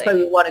 Absolutely. And that's why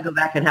we want to go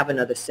back and have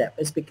another sip,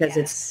 is because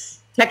it's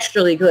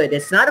texturally good.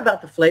 It's not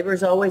about the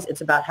flavors always,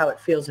 it's about how it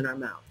feels in our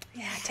mouth.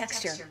 Yeah,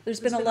 texture.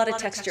 There's been a lot of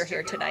texture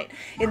here tonight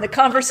in the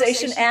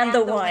conversation and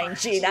the wine,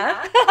 Gina.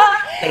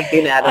 Thank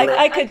you, Natalie.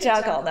 I could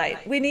talk all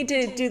night. We need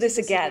to do this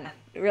again.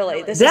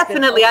 Really, this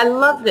Definitely. I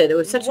loved it. It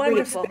was such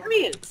wonderful. a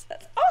great experience.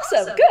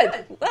 Awesome.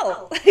 Good.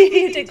 Well,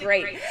 you did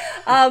great.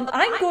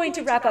 I'm going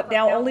to wrap up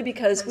now only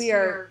because we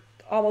are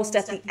almost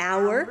at the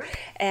hour,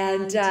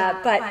 and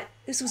but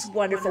this was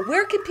wonderful.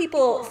 Where can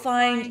people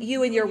find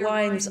you and your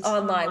wines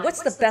online?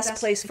 What's the best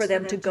place for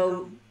them to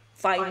go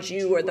find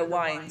you or the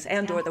wines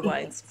or the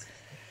wines?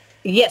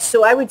 Yes,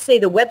 so I would say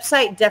the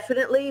website,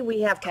 definitely. We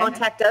have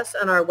contact us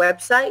on our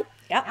website.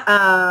 Yep.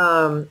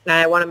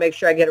 I want to make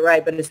sure I get it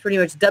right, but it's pretty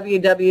much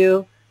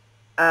www.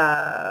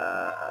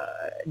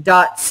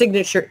 Dot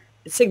signature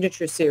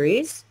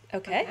series.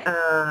 Okay.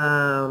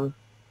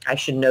 I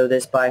should know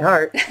this by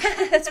heart.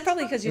 That's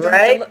probably because you don't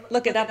have to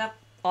look it up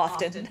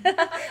often.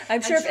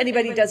 I'm sure if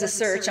anybody does a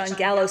search on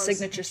Gallo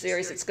Signature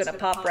Series, it's going to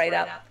pop right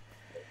up.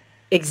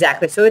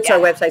 Exactly. So it's our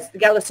website,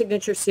 Gallo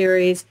Signature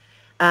Series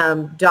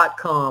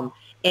 .com,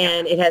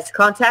 and it has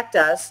contact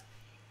us,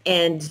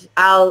 and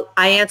I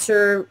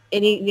answer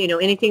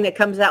anything that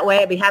comes that way.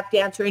 I'd be happy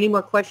to answer any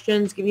more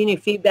questions, give you any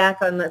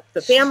feedback on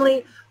the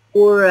family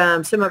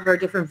or some of our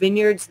different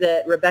vineyards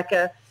that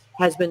Rebecca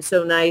has been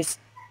so nice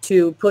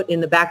to put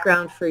in the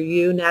background for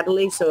you,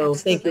 Natalie. So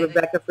Thank you,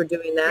 Rebecca, for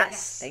doing that.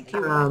 Yes, thank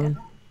you, Rebecca.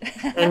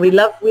 And we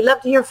love to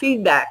hear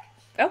feedback.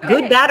 Okay.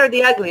 Good, bad, or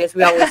the ugly, as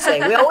we always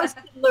say. We always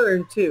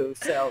learn too.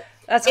 So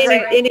that's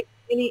great.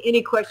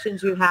 Any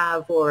questions you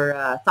have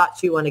or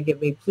thoughts you want to give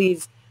me,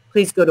 please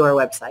go to our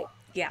website.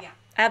 Yeah.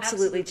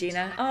 Absolutely,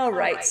 Gina. All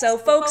right. So,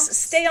 folks,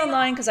 stay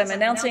online because I'm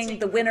announcing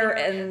the winner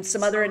and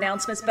some other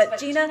announcements. But,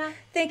 Gina,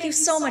 thank you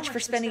so much for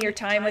spending your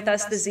time with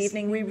us this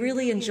evening. We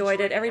really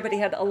enjoyed it. Everybody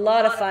had a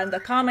lot of fun. The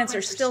comments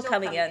are still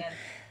coming in.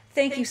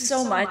 Thank you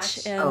so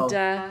much.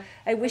 And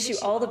I wish you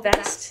all the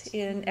best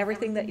in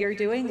everything that you're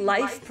doing,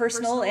 life,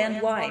 personal,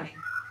 and wine.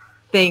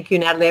 Thank you,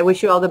 Natalie. I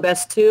wish you all the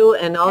best, too.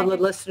 And all the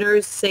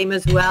listeners, same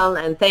as well.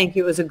 And thank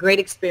you. It was a great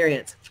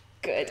experience.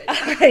 Good.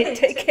 All right.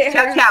 Take care.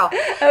 Ciao, ciao.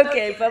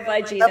 Okay.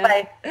 Bye-bye, Gina.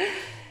 Bye-bye.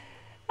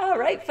 All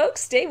right,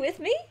 folks, stay with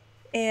me.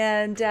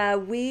 And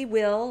we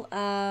will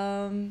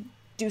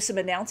do some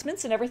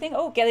announcements and everything.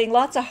 Oh, getting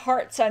lots of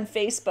hearts on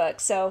Facebook.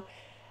 So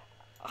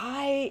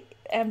I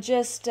am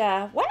just,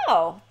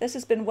 wow, this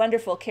has been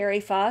wonderful. Carrie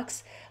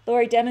Fox,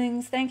 Lori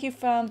Demings, thank you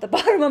from the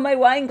bottom of my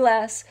wine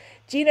glass.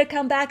 Gina,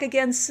 come back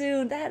again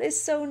soon. That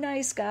is so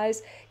nice,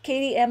 guys.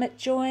 Katie Emmett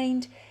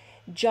joined.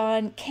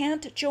 John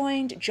Kant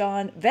joined.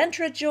 John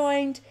Ventra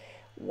joined.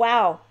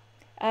 Wow.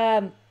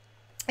 And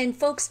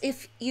folks,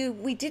 if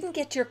we didn't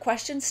get to your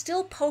questions,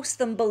 still post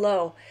them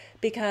below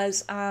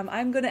because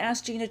I'm going to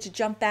ask Gina to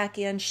jump back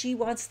in. She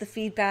wants the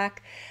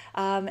feedback.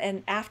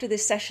 And after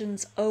this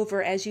session's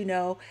over, as you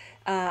know,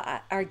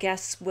 our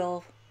guests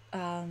will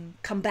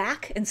come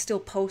back and still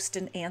post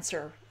and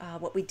answer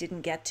what we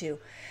didn't get to.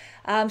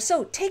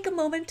 So take a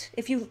moment,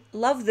 if you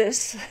love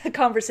this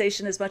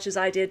conversation as much as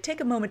I did, take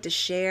a moment to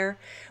share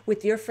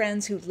with your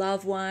friends who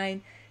love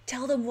wine.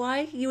 Tell them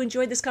why you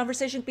enjoyed this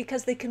conversation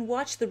because they can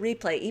watch the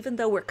replay, even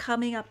though we're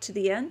coming up to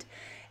the end.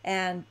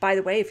 And by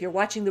the way, if you're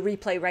watching the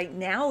replay right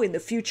now in the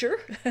future,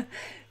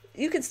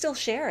 you can still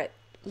share it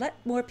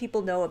let more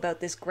people know about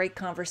this great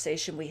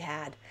conversation we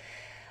had.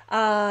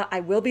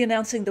 I will be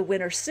announcing the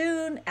winner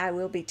soon. I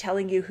will be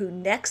telling you who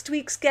next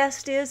week's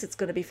guest is. It's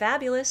going to be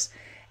fabulous.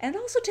 And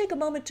also take a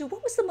moment to,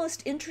 what was the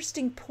most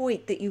interesting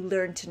point that you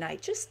learned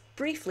tonight? Just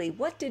briefly,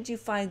 what did you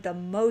find the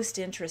most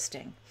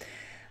interesting?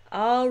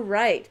 All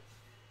right.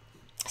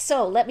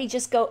 So let me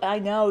just go. I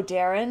know,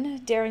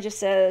 Darren. Darren just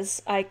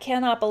says, I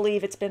cannot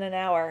believe it's been an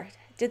hour.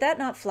 Did that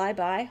not fly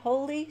by?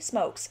 Holy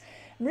smokes.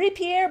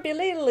 Marie-Pierre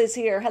Belil is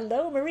here.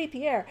 Hello,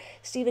 Marie-Pierre.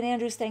 Stephen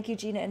Andrews, thank you,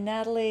 Gina and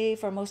Natalie,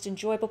 for a most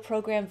enjoyable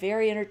program.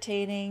 Very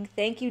entertaining.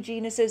 Thank you,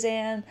 Gina, says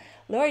Anne.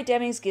 Laurie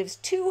Demings gives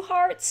 2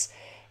 hearts.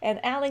 And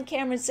Alan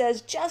Cameron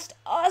says, just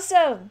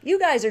awesome. You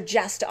guys are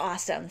just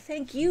awesome.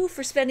 Thank you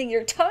for spending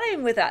your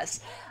time with us.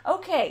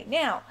 Okay,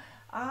 now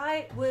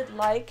I would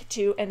like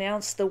to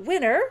announce the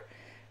winner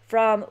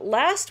from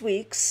last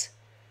week's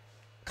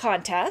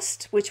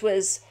contest, which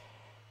was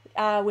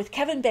with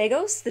Kevin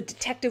Bagos, the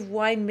Detective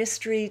Wine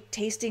Mystery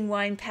Tasting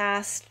Wine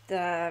Past,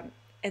 and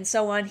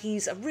so on.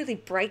 He's a really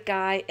bright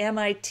guy,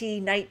 MIT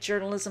Night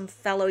Journalism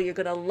Fellow. You're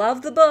going to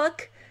love the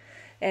book.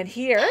 And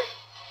here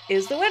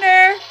is the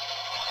winner.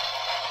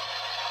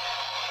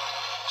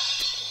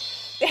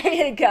 There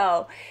you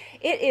go.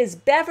 It is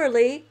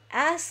Beverly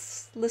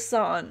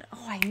Asleson.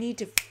 Oh, I need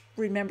to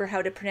remember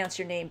how to pronounce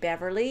your name,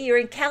 Beverly. You're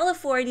in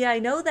California, I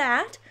know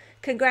that.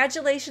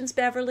 Congratulations,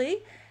 Beverly.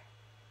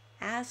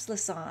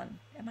 Asleson.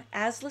 Am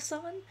I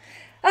Asleson?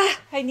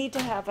 I need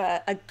to have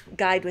a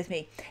guide with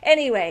me.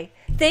 Anyway,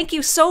 thank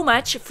you so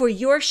much for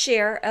your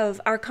share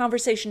of our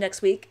conversation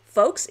next week.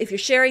 Folks, if you're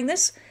sharing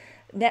this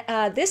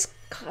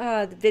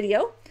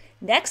video,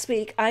 next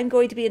week I'm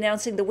going to be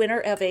announcing the winner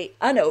of a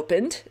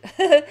unopened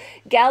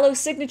Gallo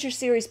Signature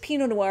Series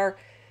Pinot Noir.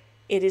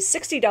 It is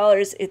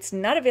 $60. It's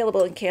not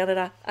available in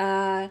Canada.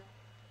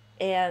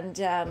 And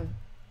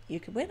you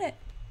can win it.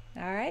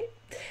 All right.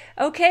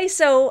 Okay,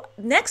 so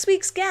next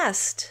week's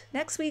guest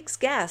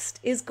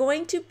is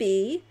going to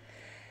be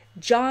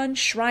John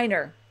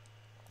Schreiner.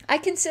 I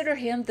consider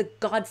him the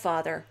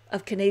godfather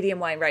of Canadian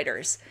wine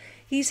writers.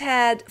 He's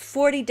had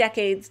 4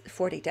 decades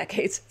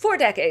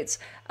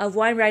of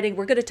wine writing.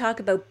 We're going to talk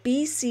about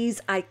BC's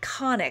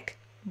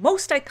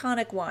most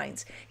iconic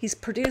wines. He's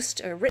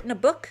written a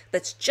book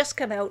that's just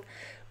come out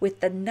with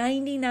the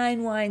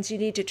 99 wines you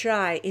need to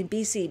try in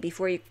BC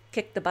before you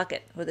kick the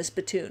bucket or the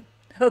spittoon.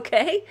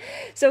 Okay?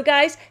 So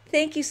guys,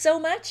 thank you so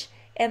much.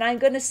 And I'm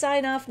going to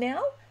sign off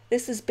now.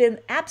 This has been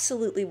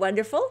absolutely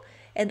wonderful.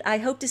 And I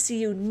hope to see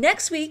you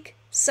next week,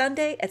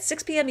 Sunday at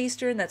 6 p.m.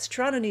 Eastern. That's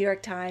Toronto, New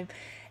York time.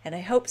 And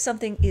I hope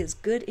something is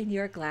good in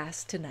your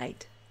glass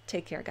tonight.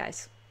 Take care,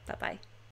 guys. Bye-bye.